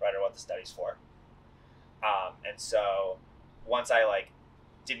 right, or what the study's for. And so once I like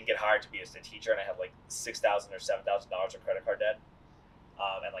didn't get hired to be a teacher, and I had like $6,000 or $7,000 of credit card debt,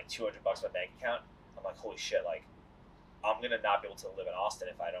 and like $200 in my bank account. I'm like, holy shit! Like, I'm gonna not be able to live in Austin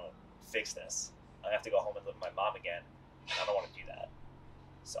if I don't fix this. I have to go home and live with my mom again, and I don't want to do that.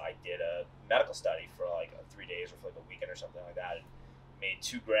 So I did a medical study for like 3 days or for like a weekend or something like that, and made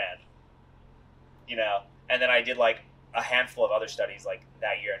 $2,000. You know, and then I did like a handful of other studies like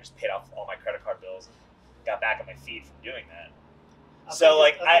that year and just paid off all my credit card bills and got back on my feet from doing that. I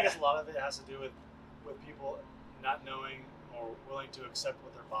think a lot of it has to do with people not knowing or willing to accept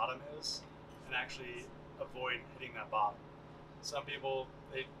what their bottom is and actually avoid hitting that bottom. Some people,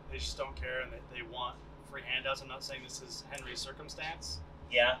 they just don't care and they want free handouts. I'm not saying this is Henry's circumstance.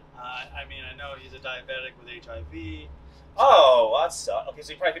 Yeah. I mean, I know he's a diabetic with HIV. Oh, that's okay.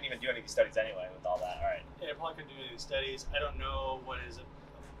 So you probably couldn't even do any of these studies anyway with all that. All right. Yeah, he probably couldn't do any of these studies. I don't know what his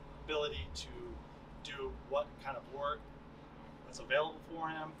ability to do what kind of work that's available for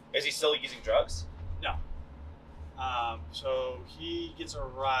him. Is he still using drugs? No. So he gets a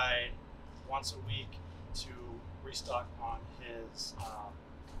ride once a week to restock on his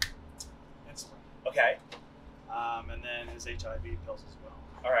insulin. Okay. And then his HIV pills as well.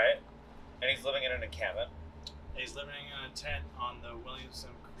 All right. And he's living in an encampment. He's living in a tent on the Williamson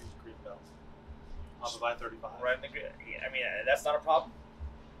Creek Greenbelt off of I-35. Right in the, I mean, that's not a problem.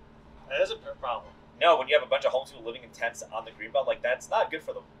 That is a problem. No, when you have a bunch of homeless people living in tents on the Greenbelt, like that's not good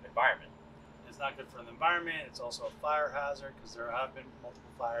for the environment. It's not good for the environment. It's also a fire hazard because there have been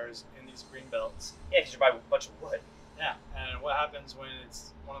multiple fires in these green belts. Yeah, because you're buying a bunch of wood. Yeah, and what happens when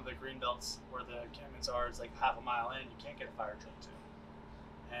it's one of the green belts where the encampments are, it's like half a mile in, you can't get a fire truck to.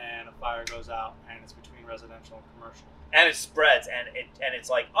 And a fire goes out, and it's between residential and commercial. And it spreads, and it's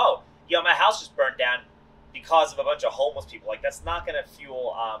like, oh, yeah, my house just burned down because of a bunch of homeless people. Like, that's not going to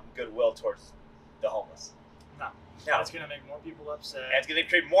fuel goodwill towards the homeless. No. It's going to make more people upset. And it's going to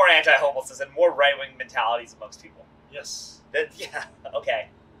create more anti-homelessness and more right-wing mentalities amongst people. Yes. Yeah, okay.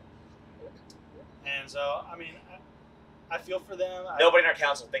 And so, I mean, I feel for them. Nobody in our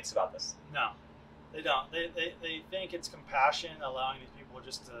council thinks about this. No, they don't. They think it's compassion, allowing these people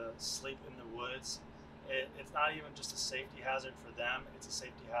just to sleep in the woods. It's not even just a safety hazard for them. It's a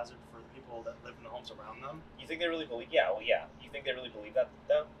safety hazard for the people that live in the homes around them. You think they really believe? Yeah, well, yeah. You think they really believe that,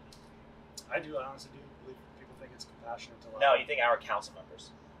 though? I do. I honestly do believe people think it's compassionate to allow. No, you think our council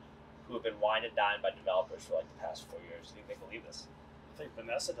members, who have been wined and dined by developers for like the past 4 years, do you think they believe this? I think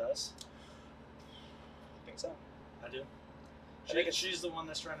Vanessa does. I think so. I do. I think She's the one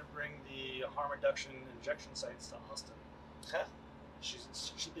that's trying to bring the harm reduction injection sites to Austin. Huh. She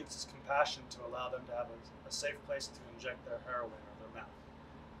thinks it's compassion to allow them to have a safe place to inject their heroin or their meth.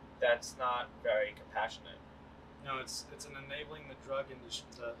 That's not very compassionate. No, it's an enabling the drug industry,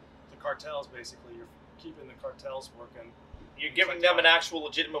 the cartels basically. You're keeping the cartels working. You're giving them an actual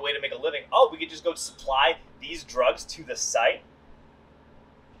legitimate way to make a living. Oh, we could just go supply these drugs to the site?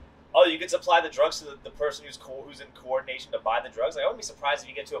 Oh, you could supply the drugs to the person who's in coordination to buy the drugs? Like, I wouldn't be surprised if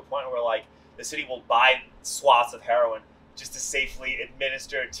you get to a point where, like, the city will buy swaths of heroin just to safely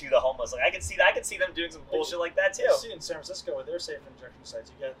administer to the homeless. Like, I can see them doing some bullshit like that, too. You see in San Francisco with their safe injection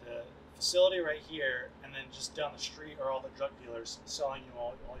sites, you got the facility right here, and then just down the street are all the drug dealers selling you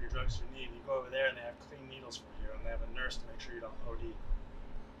all your drugs you need. You go over there, and they have clean needles for you, and they have a nurse to make sure you don't OD.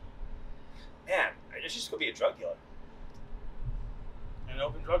 Man, I just go be a drug dealer. In an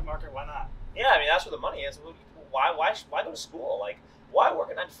open drug market, why not? Yeah, I mean, that's where the money is. Why go to school? Like, why work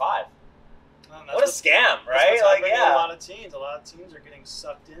at 9 to 5? What a scam, right? Like, yeah. A lot of teens are getting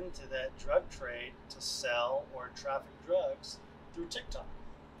sucked into that drug trade to sell or traffic drugs through TikTok.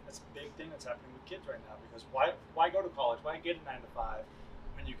 That's a big thing that's happening with kids right now, because why go to college? Why get a 9 to 5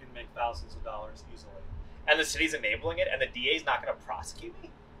 when you can make thousands of dollars easily? And the city's enabling it, and the DA's not going to prosecute me?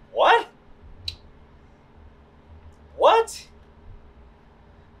 What?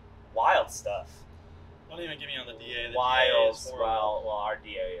 Wild stuff. Don't even get me on the DA. The Wild. DA is horrible. Well, our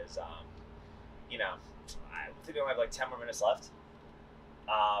DA is, I think we only have like 10 more minutes left.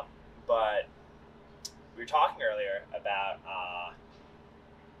 But we were talking earlier about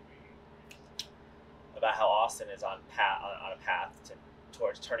how Austin is on a path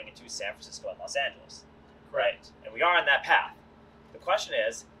towards turning into San Francisco and Los Angeles, right? And we are on that path. The question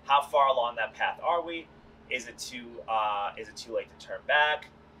is, how far along that path are we? Is it too late to turn back?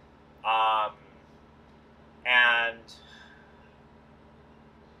 And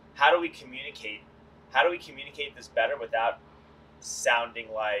how do we communicate? How do we communicate this better without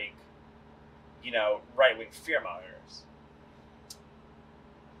sounding like, right-wing fear-mongers?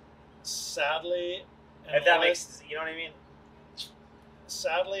 Sadly, if that makes, you know what I mean?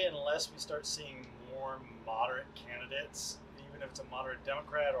 Sadly, unless we start seeing more moderate candidates, even even if it's a moderate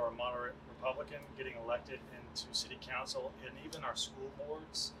Democrat or a moderate Republican getting elected into city council and even our school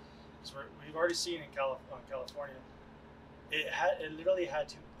boards. Because we've already seen in California, it literally had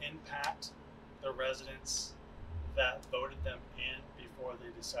to impact the residents that voted them in before they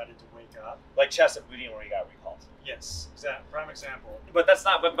decided to wake up. Like Chesapeake, where he got recalled. Yes, prime example. But that's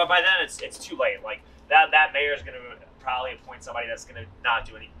not. But by then it's too late. Like that mayor is going to probably appoint somebody that's going to not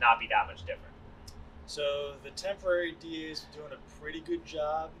be that much different. So the temporary DA is doing a pretty good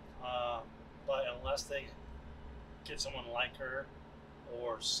job, but unless they get someone like her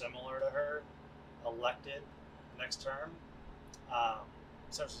or similar to her elected next term,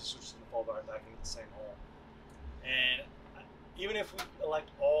 San Francisco's just going to fall back into the same hole. And even if we elect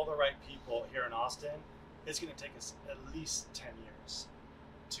all the right people here in Austin, it's going to take us at least 10 years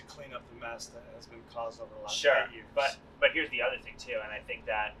to clean up the mess that has been caused over the last 8 years. But here's the other thing too, and I think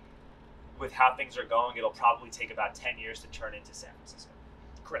that with how things are going, it'll probably take about 10 years to turn into San Francisco.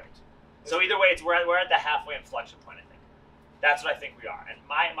 Correct. So either way, we're at the halfway inflection point, I think. That's what I think we are. And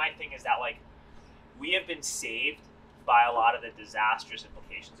my thing is that, like, we have been saved by a lot of the disastrous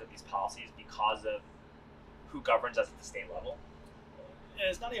implications of these policies because of who governs us at the state level. And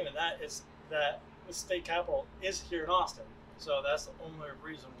it's not even that, it's that the state capital is here in Austin. So that's the only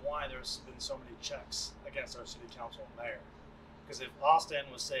reason why there's been so many checks against our city council and mayor. Because if Austin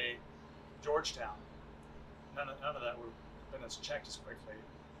was, say, Georgetown, none of that would have been as checked as quickly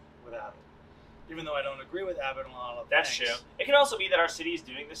with Abbott. Even though I don't agree with Abbott on a lot of That's things. true. It could also be that our city is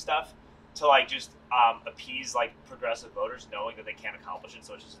doing this stuff to, like, just appease, like, progressive voters, knowing that they can't accomplish it.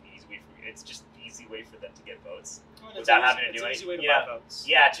 So it's just an easy way for them to get votes without having to do it. It's an easy way to buy votes.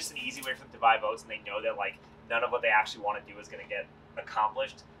 Yeah, it's just an easy way for them to buy votes, and they know that, like, none of what they actually want to do is going to get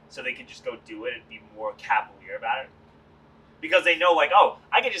accomplished, so they can just go do it and be more cavalier about it. Because they know, like, oh,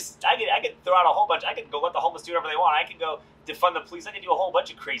 I could throw out a whole bunch. I could go let the homeless do whatever they want. I can go defund the police. I can do a whole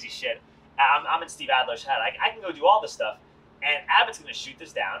bunch of crazy shit. I'm in Steve Adler's head. I can go do all this stuff. And Abbott's going to shoot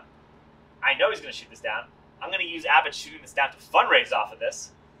this down. I know he's going to shoot this down. I'm going to use Abbott shooting this down to fundraise off of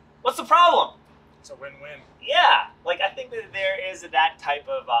this. What's the problem? It's a win-win. Yeah. Like, I think that there is that type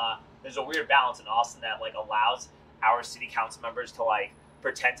of, there's a weird balance in Austin that, like, allows our city council members to, like,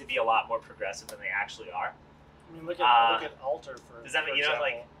 pretend to be a lot more progressive than they actually are. I mean, look at Alter for. Does that mean, for example.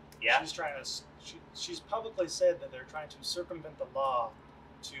 like, yeah? She's trying to. She's publicly said that they're trying to circumvent the law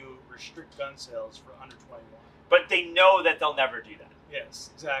to restrict gun sales for under 21. But they know that they'll never do that. Yes,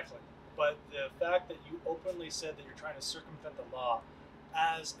 exactly. But the fact that you openly said that you're trying to circumvent the law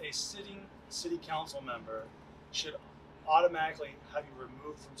as a sitting city council member should automatically have you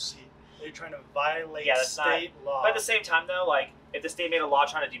removed from seat. They're trying to violate state law. But at the same time, though, like, if the state made a law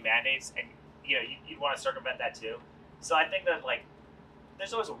trying to do mandates, and you'd want to circumvent that too. So I think that, like,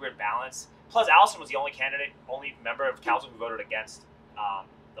 there's always a weird balance. Plus, Allison was the only member of council who voted against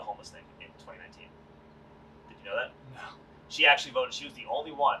the homeless thing in 2019. Did you know that? No. She actually voted. She was the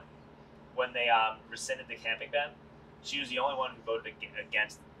only one when they rescinded the camping ban. She was the only one who voted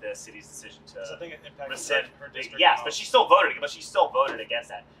against the city's decision to So I think it impacted rescind her district. Yes, but she still voted. But she still voted against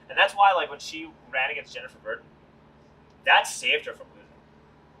that, and that's why, like, when she ran against Jennifer Burton, that saved her from losing.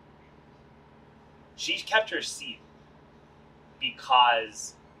 She kept her seat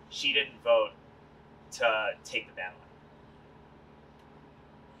because she didn't vote to take the ban away.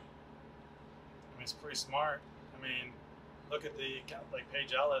 I mean, it's pretty smart. I mean, look at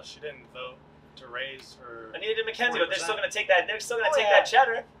Paige Ellis. She didn't vote to raise her. And neither did Mackenzie, 40%. but they're still going to take that. They're still going to take that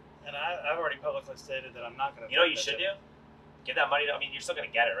cheddar. And I've already publicly stated that I'm not going to. You know what you should do? Give that money to. I mean, you're still going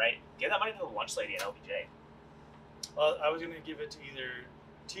to get it, right? Give that money to the lunch lady at LBJ. Well, I was going to give it to either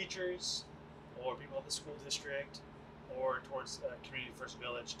teachers or people at the school district or towards Community First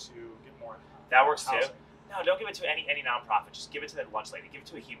Village to get more. That works too. housing. No, don't give it to any nonprofit. Just give it to the lunch lady. Give it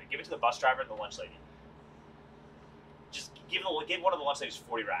to a human. Give it to the bus driver and the lunch lady. Just give one of the lunch ladies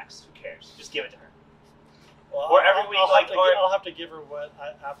 40 racks. Who cares? Just give it to her. Well, Or every week, I'll have to give her what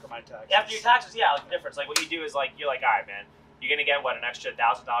after my taxes. After your taxes, yeah, like the difference. Like what you do is, like, you're like, all right, man, you're gonna get an extra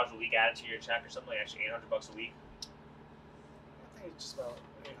 $1,000 a week added to your check or something, like extra $800 a week. I think it's just about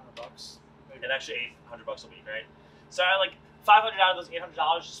 $800. Maybe. An extra $800 a week, right? So like $500 out of those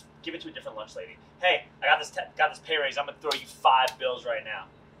 $800, just give it to a different lunch lady. Hey, I got this pay raise. I'm gonna throw you 5 bills right now,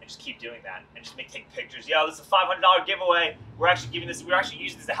 and just keep doing that, and just take pictures. Yo, this is a $500 giveaway. We're actually using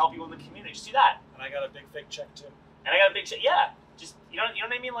this to help you in the community. Just do that. And I got a big fake check too. And I got a big check. Yeah, just you know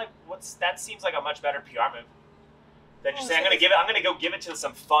what I mean. Like, that seems like a much better PR move than just saying I'm gonna go give it to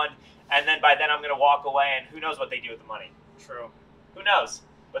some fund, and then by then I'm gonna walk away, and who knows what they do with the money. True. Who knows?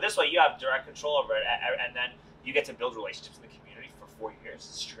 But this way you have direct control over it, and then you get to build relationships in the community for 4 years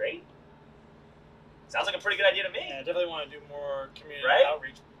straight. Sounds like a pretty good idea to me. Yeah, I definitely want to do more community Right?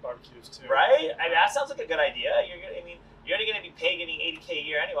 outreach barbecues too. Right? I mean, that sounds like a good idea. You're already going to be paid getting $80K a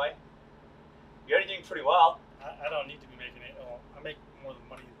year anyway. You're already doing pretty well. I don't need to be making it. Well, I make more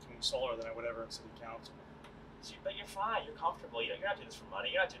money doing solar than I would ever in city council. But you're fine. You're comfortable. You're not doing this for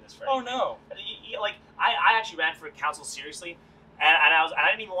money. You're not doing this for Oh anything. no. I actually ran for council seriously, and I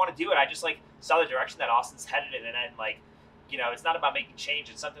didn't even want to do it. I just saw the direction that Austin's headed in, and then it's not about making change.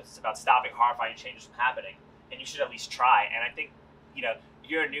 It's sometimes it's about stopping horrifying changes from happening, and you should at least try. And I think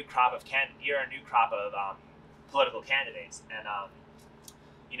you're a new crop of political candidates, and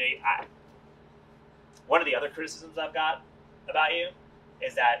one of the other criticisms I've got about you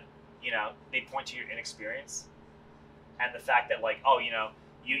is that they point to your inexperience and the fact that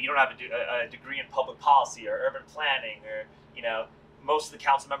you don't have a degree in public policy or urban planning, or most of the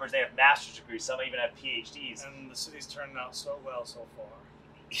council members, they have master's degrees, some even have PhDs. And the city's turned out so well so far.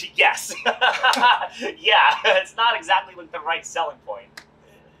 Yes. Yeah, it's not exactly the right selling point.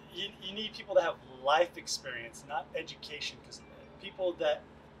 You need people that have life experience, not education, because people that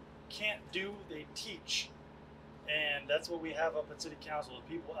can't do, they teach. And that's what we have up at City Council,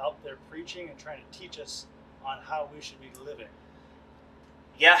 the people out there preaching and trying to teach us on how we should be living.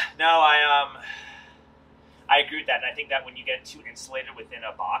 Yeah, no, I agree with that. And I think that when you get too insulated within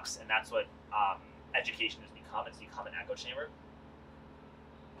a box, and that's what education has become, it's become an echo chamber.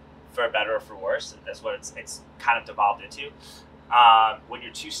 For better or for worse, that's what it's kind of devolved into. When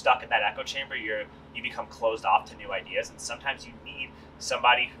you're too stuck in that echo chamber, you become closed off to new ideas, and sometimes you need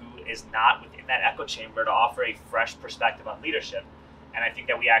somebody who is not within that echo chamber to offer a fresh perspective on leadership. And I think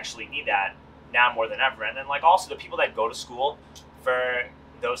that we actually need that now more than ever. And then also the people that go to school for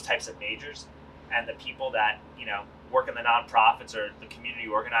those types of majors, and the people that work in the nonprofits or the community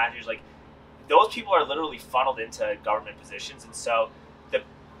organizers, those people are literally funneled into government positions. And so the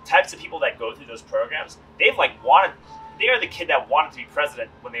types of people that go through those programs, they are the kid that wanted to be president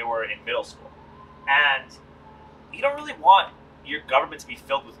when they were in middle school. And you don't really want your government to be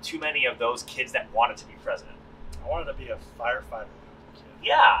filled with too many of those kids that wanted to be president. I wanted to be a firefighter when I was a kid.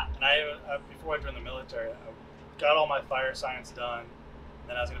 Yeah. And I before I joined the military, I got all my fire science done. And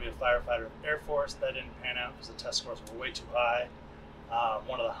then I was going to be a firefighter in the Air Force. That didn't pan out because the test scores were way too high.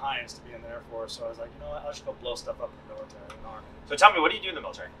 One of the highest to be in the Air Force. So I was like, you know what, I'll just go blow stuff up in the military, in the Army. So tell me, what do you do in the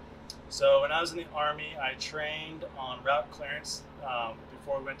military? So when I was in the Army, I trained on route clearance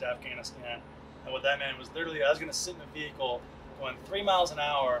before we went to Afghanistan. And what that meant was literally I was going to sit in a vehicle going 3 miles an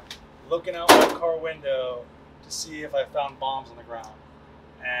hour, looking out my car window to see if I found bombs on the ground.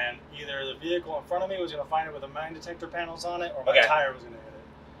 And either the vehicle in front of me was going to find it with the mine detector panels on it, or my tire was going to hit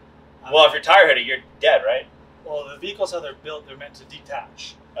it. Well, if your tire hit it, you're dead, right? Well, the vehicles, how they're built, they're meant to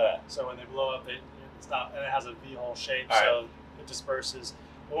detach. Okay. So when they blow up, it's not, and it has a V-hole shape, All so it disperses.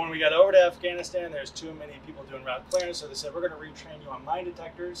 But when we got over to Afghanistan, there's too many people doing route clearance, so they said, we're going to retrain you on mine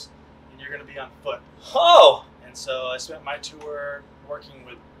detectors, and you're going to be on foot. Oh! And so I spent my tour working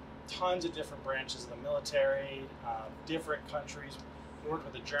with tons of different branches of the military, different countries. We worked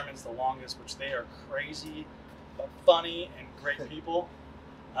with the Germans the longest, which they are crazy, but funny and great people.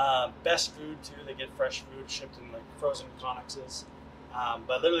 Best food too. They get fresh food shipped in frozen connexes.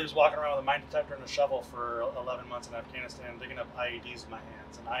 But literally was walking around with a mine detector and a shovel for 11 months in Afghanistan, digging up IEDs with my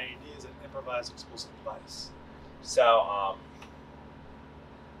hands. An IED is an improvised explosive device. So,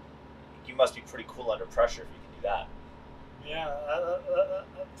 you must be pretty cool under pressure if you can do that. Yeah,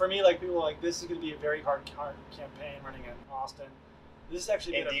 for me, people are like, this is going to be a very hard campaign running in Austin. This is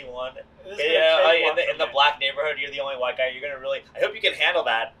actually in D1. In the black neighborhood, you're the only white guy. You're gonna really. I hope you can handle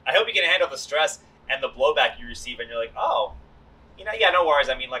that. I hope you can handle the stress and the blowback you receive, and you're like, oh, no worries.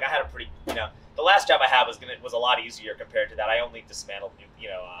 I mean, I had a pretty, the last job I had was a lot easier compared to that. I only dismantled,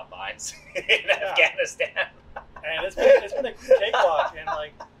 mines in Afghanistan. And it's been a cakewalk,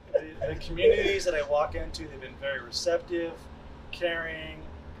 and the communities that I walk into, they've been very receptive, caring,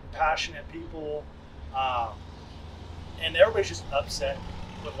 compassionate people. And everybody's just upset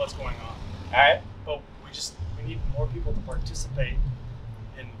with what's going on. All right. But we need more people to participate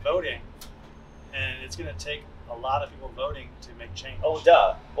in voting, and it's going to take a lot of people voting to make change. Oh,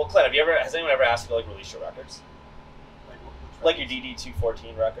 duh. Well, Clint, has anyone ever asked you to release your records? Like your DD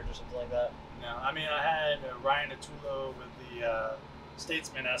 214 records or something like that? No, I mean, I had Ryan Atullo with the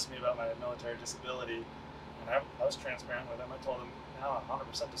Statesman ask me about my military disability, and I was transparent with him. I told him, I'm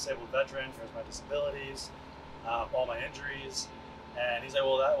 100% disabled veteran. Here's my disabilities. All my injuries, and he's like,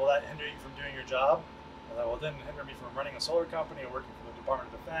 will that hinder you from doing your job? I thought, well, it didn't hinder me from running a solar company or working for the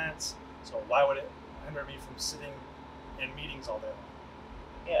Department of Defense, so why would it hinder me from sitting in meetings all day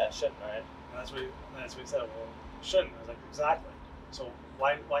long? Yeah, it shouldn't, right? And that's what he said, well, it shouldn't. I was like, exactly. So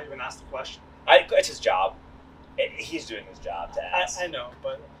why even ask the question? It's his job. He's doing his job to ask. I know,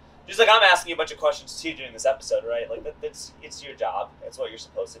 but just like I'm asking you a bunch of questions too during this episode, right? Like it's your job. It's what you're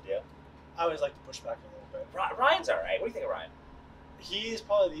supposed to do. I always like to push back a little bit. Ryan's all right. What do you think of Ryan? He's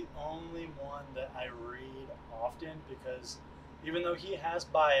probably the only one that I read often because even though he has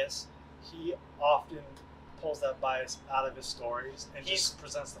bias, he often pulls that bias out of his stories and just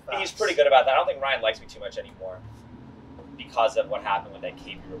presents the facts. He's pretty good about that. I don't think Ryan likes me too much anymore because of what happened with that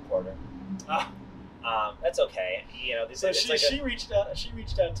KB reporter. That's okay. You know, so she reached out. She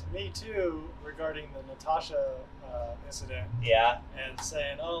reached out to me too regarding the Natasha incident. Yeah. And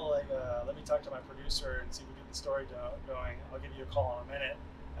saying, let me talk to my producer and see if we get the story going. I'll give you a call in a minute.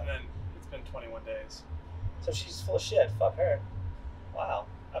 And then it's been 21 days. So she's full of shit. Fuck her. Wow.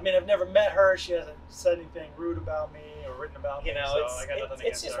 I mean, I've never met her. She hasn't said anything rude about me or written about me. So I got nothing against her.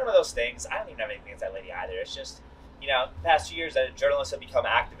 It's just one of those things. I don't even have anything against that lady either. It's just, the past 2 years, journalists have become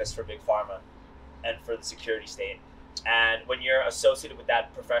activists for Big Pharma and for the security state. And when you're associated with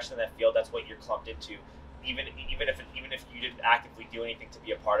that profession in that field, that's what you're clumped into. Even if you didn't actively do anything to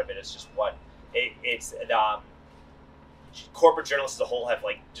be a part of it, it's just what it's. Corporate journalists as a whole have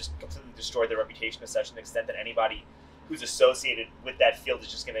just completely destroyed their reputation to such an extent that anybody who's associated with that field is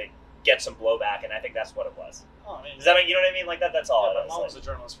just going to get some blowback, and I think that's what it was. Oh, I mean, does that make, you know what I mean? Like that. That's all. My mom was a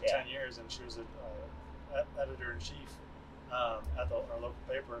journalist for 10 years, and she was an editor-in-chief at our local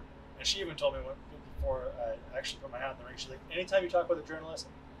paper. And she even told me before I actually put my hat in the ring, she's like, anytime you talk with a journalist,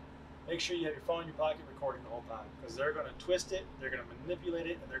 make sure you have your phone in your pocket recording the whole time. Because they're going to twist it, they're going to manipulate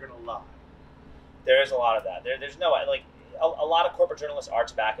it, and they're going to lie. There is a lot of that. There's no, a lot of corporate journalists are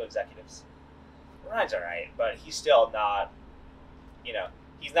tobacco executives. Ryan's all right, but he's still not,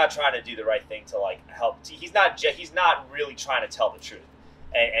 he's not trying to do the right thing to, help. He's not really trying to tell the truth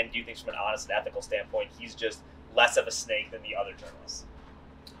and do things from an honest and ethical standpoint. He's just less of a snake than the other journalists.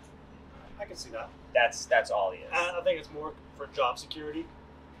 I can see that. That's all he is. I think it's more for job security.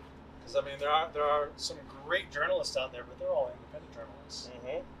 Because, I mean, there are some great journalists out there, but they're all independent journalists.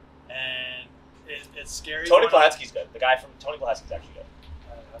 Mm-hmm. And it's scary. Tony Plahetsky's good. The guy from Tony Plahetsky's actually good.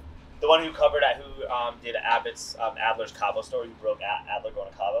 The one who covered who did Adler's Cabo story, who broke Adler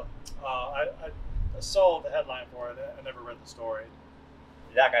going to Cabo. I saw the headline for it. I never read the story.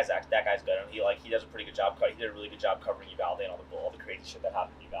 That guy's good. And he does a pretty good job. He did a really good job covering Uvalde and all the crazy shit that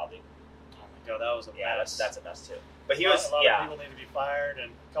happened in Uvalde. Oh my god, that was a mess. That's a mess too. But a lot of people need to be fired,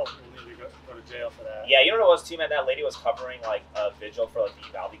 and a couple people need to go to jail for that. Yeah, you know what it was too, man? That lady was covering a vigil for the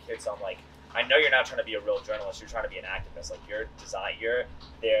Uvalde kids. So I'm like, I know you're not trying to be a real journalist. You're trying to be an activist. You're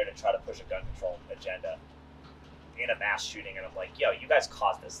there to try to push a gun control agenda in a mass shooting. And I'm like, yo, you guys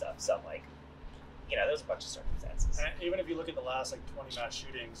caused this stuff. So I'm like, there's a bunch of circumstances. And even if you look at the last 20 mass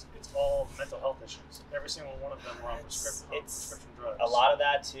shootings, it's all mental health issues. Every single one of them were on prescription drugs. A lot of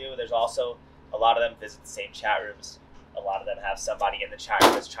that too. There's also a lot of them visit the same chat rooms. A lot of them have somebody in the chat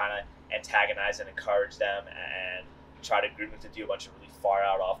room that's trying to antagonize and encourage them and try to group them to do a bunch of really far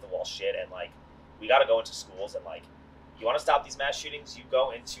out, off the wall shit. And we got to go into schools and you want to stop these mass shootings, you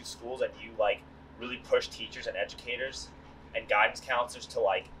go into schools and you really push teachers and educators and guidance counselors to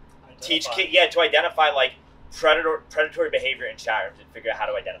teach kids, to identify predatory behavior in chat rooms and figure out how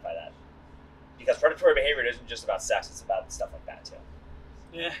to identify that. Because predatory behavior isn't just about sex; it's about stuff like that too.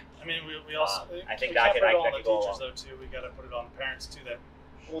 Yeah, I mean, we also. I think that could go along. Teachers though too. We got to put it on the parents too. That.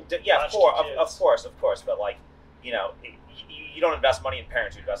 Well, of course, but you don't invest money in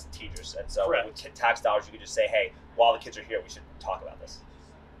parents; you invest in teachers. And so with tax dollars, you could just say, "Hey, while the kids are here, we should talk about this."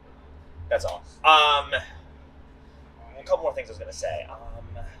 That's all. A couple more things I was gonna say.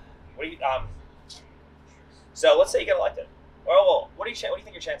 So let's say you get elected. Well, what do you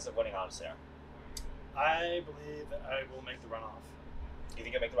think your chances of winning honestly are? I believe that I will make the runoff. You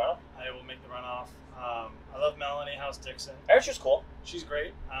think you'll make the runoff? I will make the runoff. I love Melanie House Dixon. I heard she was cool. She's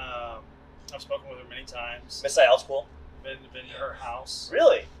great. I've spoken with her many times. Miss Sayle's cool. Been to her house.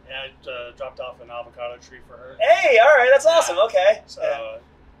 Really? Yeah, I dropped off an avocado tree for her. Hey, all right, that's awesome. Okay. So,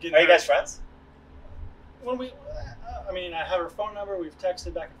 are you guys friends? I have her phone number. We've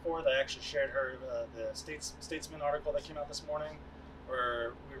texted back and forth. I actually shared her the Statesman article that came out this morning,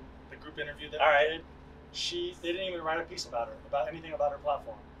 or the group interview that we did. They didn't even write a piece about her, about anything about her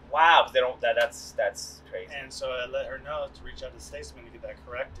platform. Wow, they don't. That's crazy. And so I let her know to reach out to Statesman to get that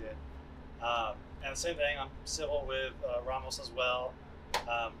corrected. And the same thing, I'm civil with Ramos as well.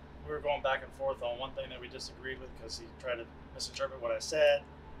 We were going back and forth on one thing that we disagreed with because he tried to misinterpret what I said.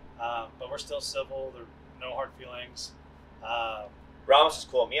 But we're still civil. There are no hard feelings. Ramos is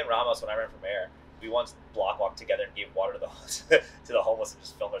cool. Me and Ramos, when I ran for mayor, we once block walked together and gave water to the homeless and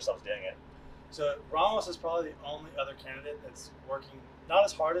just filmed ourselves doing it. So Ramos is probably the only other candidate that's working not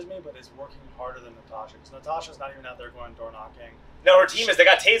as hard as me, but is working harder than Natasha. Because Natasha's not even out there going door knocking. No, her team is. They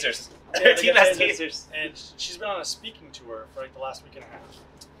got tasers. Their team has tasers. And she's been on a speaking tour for like the last week and a half.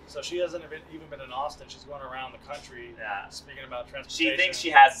 So she hasn't even been in Austin. She's going around the country speaking about transportation. She thinks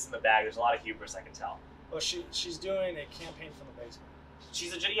she has this in the bag. There's a lot of hubris, I can tell. Well, she's doing a campaign from the basement.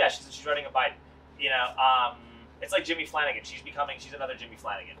 She's running a Biden. You know, it's like Jimmy Flanagan. She's another Jimmy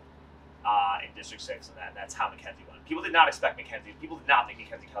Flanagan in District 6, and that's how Mackenzie won. People did not expect Mackenzie. People did not think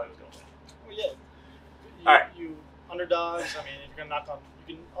Mackenzie Kelly was going to win. Well, yeah. All right. You underdogs. I mean, if you're gonna knock on,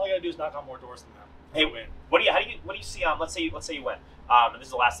 all you gotta do is knock on more doors than them. Hey, win. What do you see? Let's say you win. And this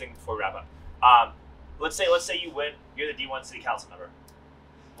is the last thing before we wrap up. Let's say you win. You're the D1 City Council member.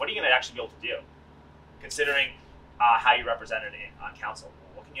 What are you gonna actually be able to do, considering how you represented on council?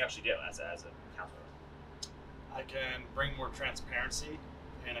 What can you actually do as a council member? I can bring more transparency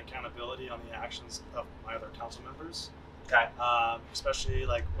and accountability on the actions of my other council members. Okay. Especially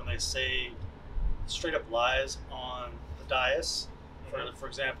like when they say straight up lies on the dais. For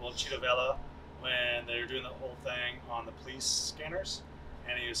example, Cheeto Vela, when they were doing the whole thing on the police scanners,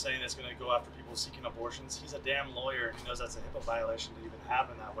 and he was saying that's going to go after people seeking abortions. He's a damn lawyer, and he knows that's a HIPAA violation to even have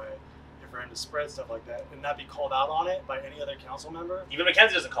in that way. For him to spread stuff like that and not be called out on it by any other council member. Even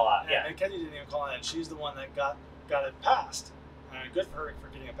Mackenzie doesn't call out. And Mackenzie didn't even call out, and she's the one that got it passed. And good for her for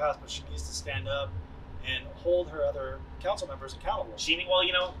getting it passed, but she needs to stand up and hold her other council members accountable.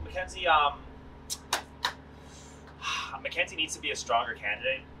 Mackenzie needs to be a stronger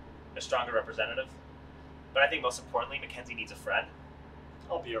candidate, a stronger representative. But I think most importantly, Mackenzie needs a friend.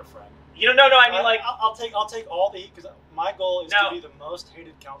 I'll be your friend. I'll take all the heat because my goal is to be the most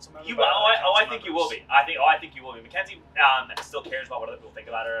hated council member. I think you will be. I think you will be. Mackenzie still cares about what other people think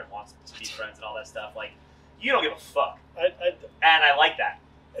about her and wants to be friends and all that stuff. Like, you don't give a fuck. And I like that.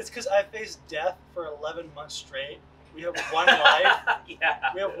 It's because I faced death for 11 months straight. We have one life.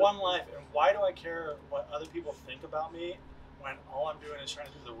 Yeah. We have one life, and why do I care what other people think about me when all I'm doing is trying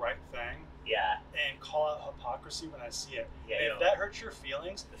to do the right thing? Yeah. And call out hypocrisy when I see it. Yeah. And if that hurts your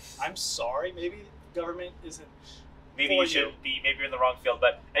feelings, I'm sorry. Maybe government isn't. Maybe you should be. Maybe you're in the wrong field.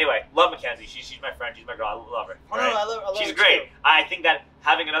 But anyway, love Mackenzie. She's my friend. She's my girl. I love her. Oh, right? No, I love She's her great. too. I think that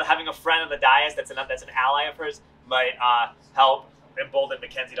having a friend on the dais that's an ally of hers might help embolden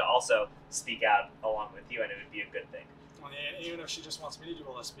Mackenzie to also speak out along with you, and it would be a good thing. Well, even if she just wants me to do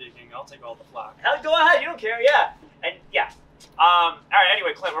all the speaking, I'll take all the flack. Hell, go ahead. You don't care. Yeah. And yeah. All right.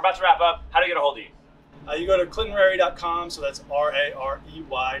 Anyway, Clint, we're about to wrap up. How do you get a hold of you? You go to ClintonRary.com, so that's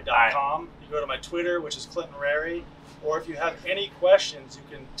RAREY.com. Right. You go to my Twitter, which is ClintonRary, or if you have any questions, you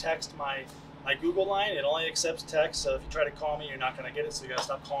can text my Google line. It only accepts text, so if you try to call me, you're not going to get it, so you got to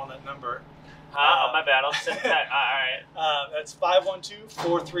stop calling that number. My bad. I'll send that. All right. That's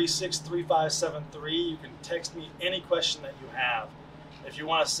 512-436-3573. You can text me any question that you have. If you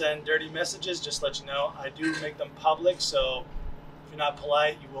want to send dirty messages, just let you know. I do make them public, so if you're not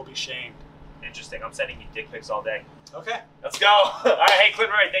polite, you will be shamed. Interesting. I'm sending you dick pics all day. Okay. Let's go. All right. Hey, Clint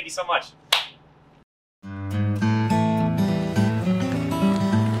Murray, thank you so much.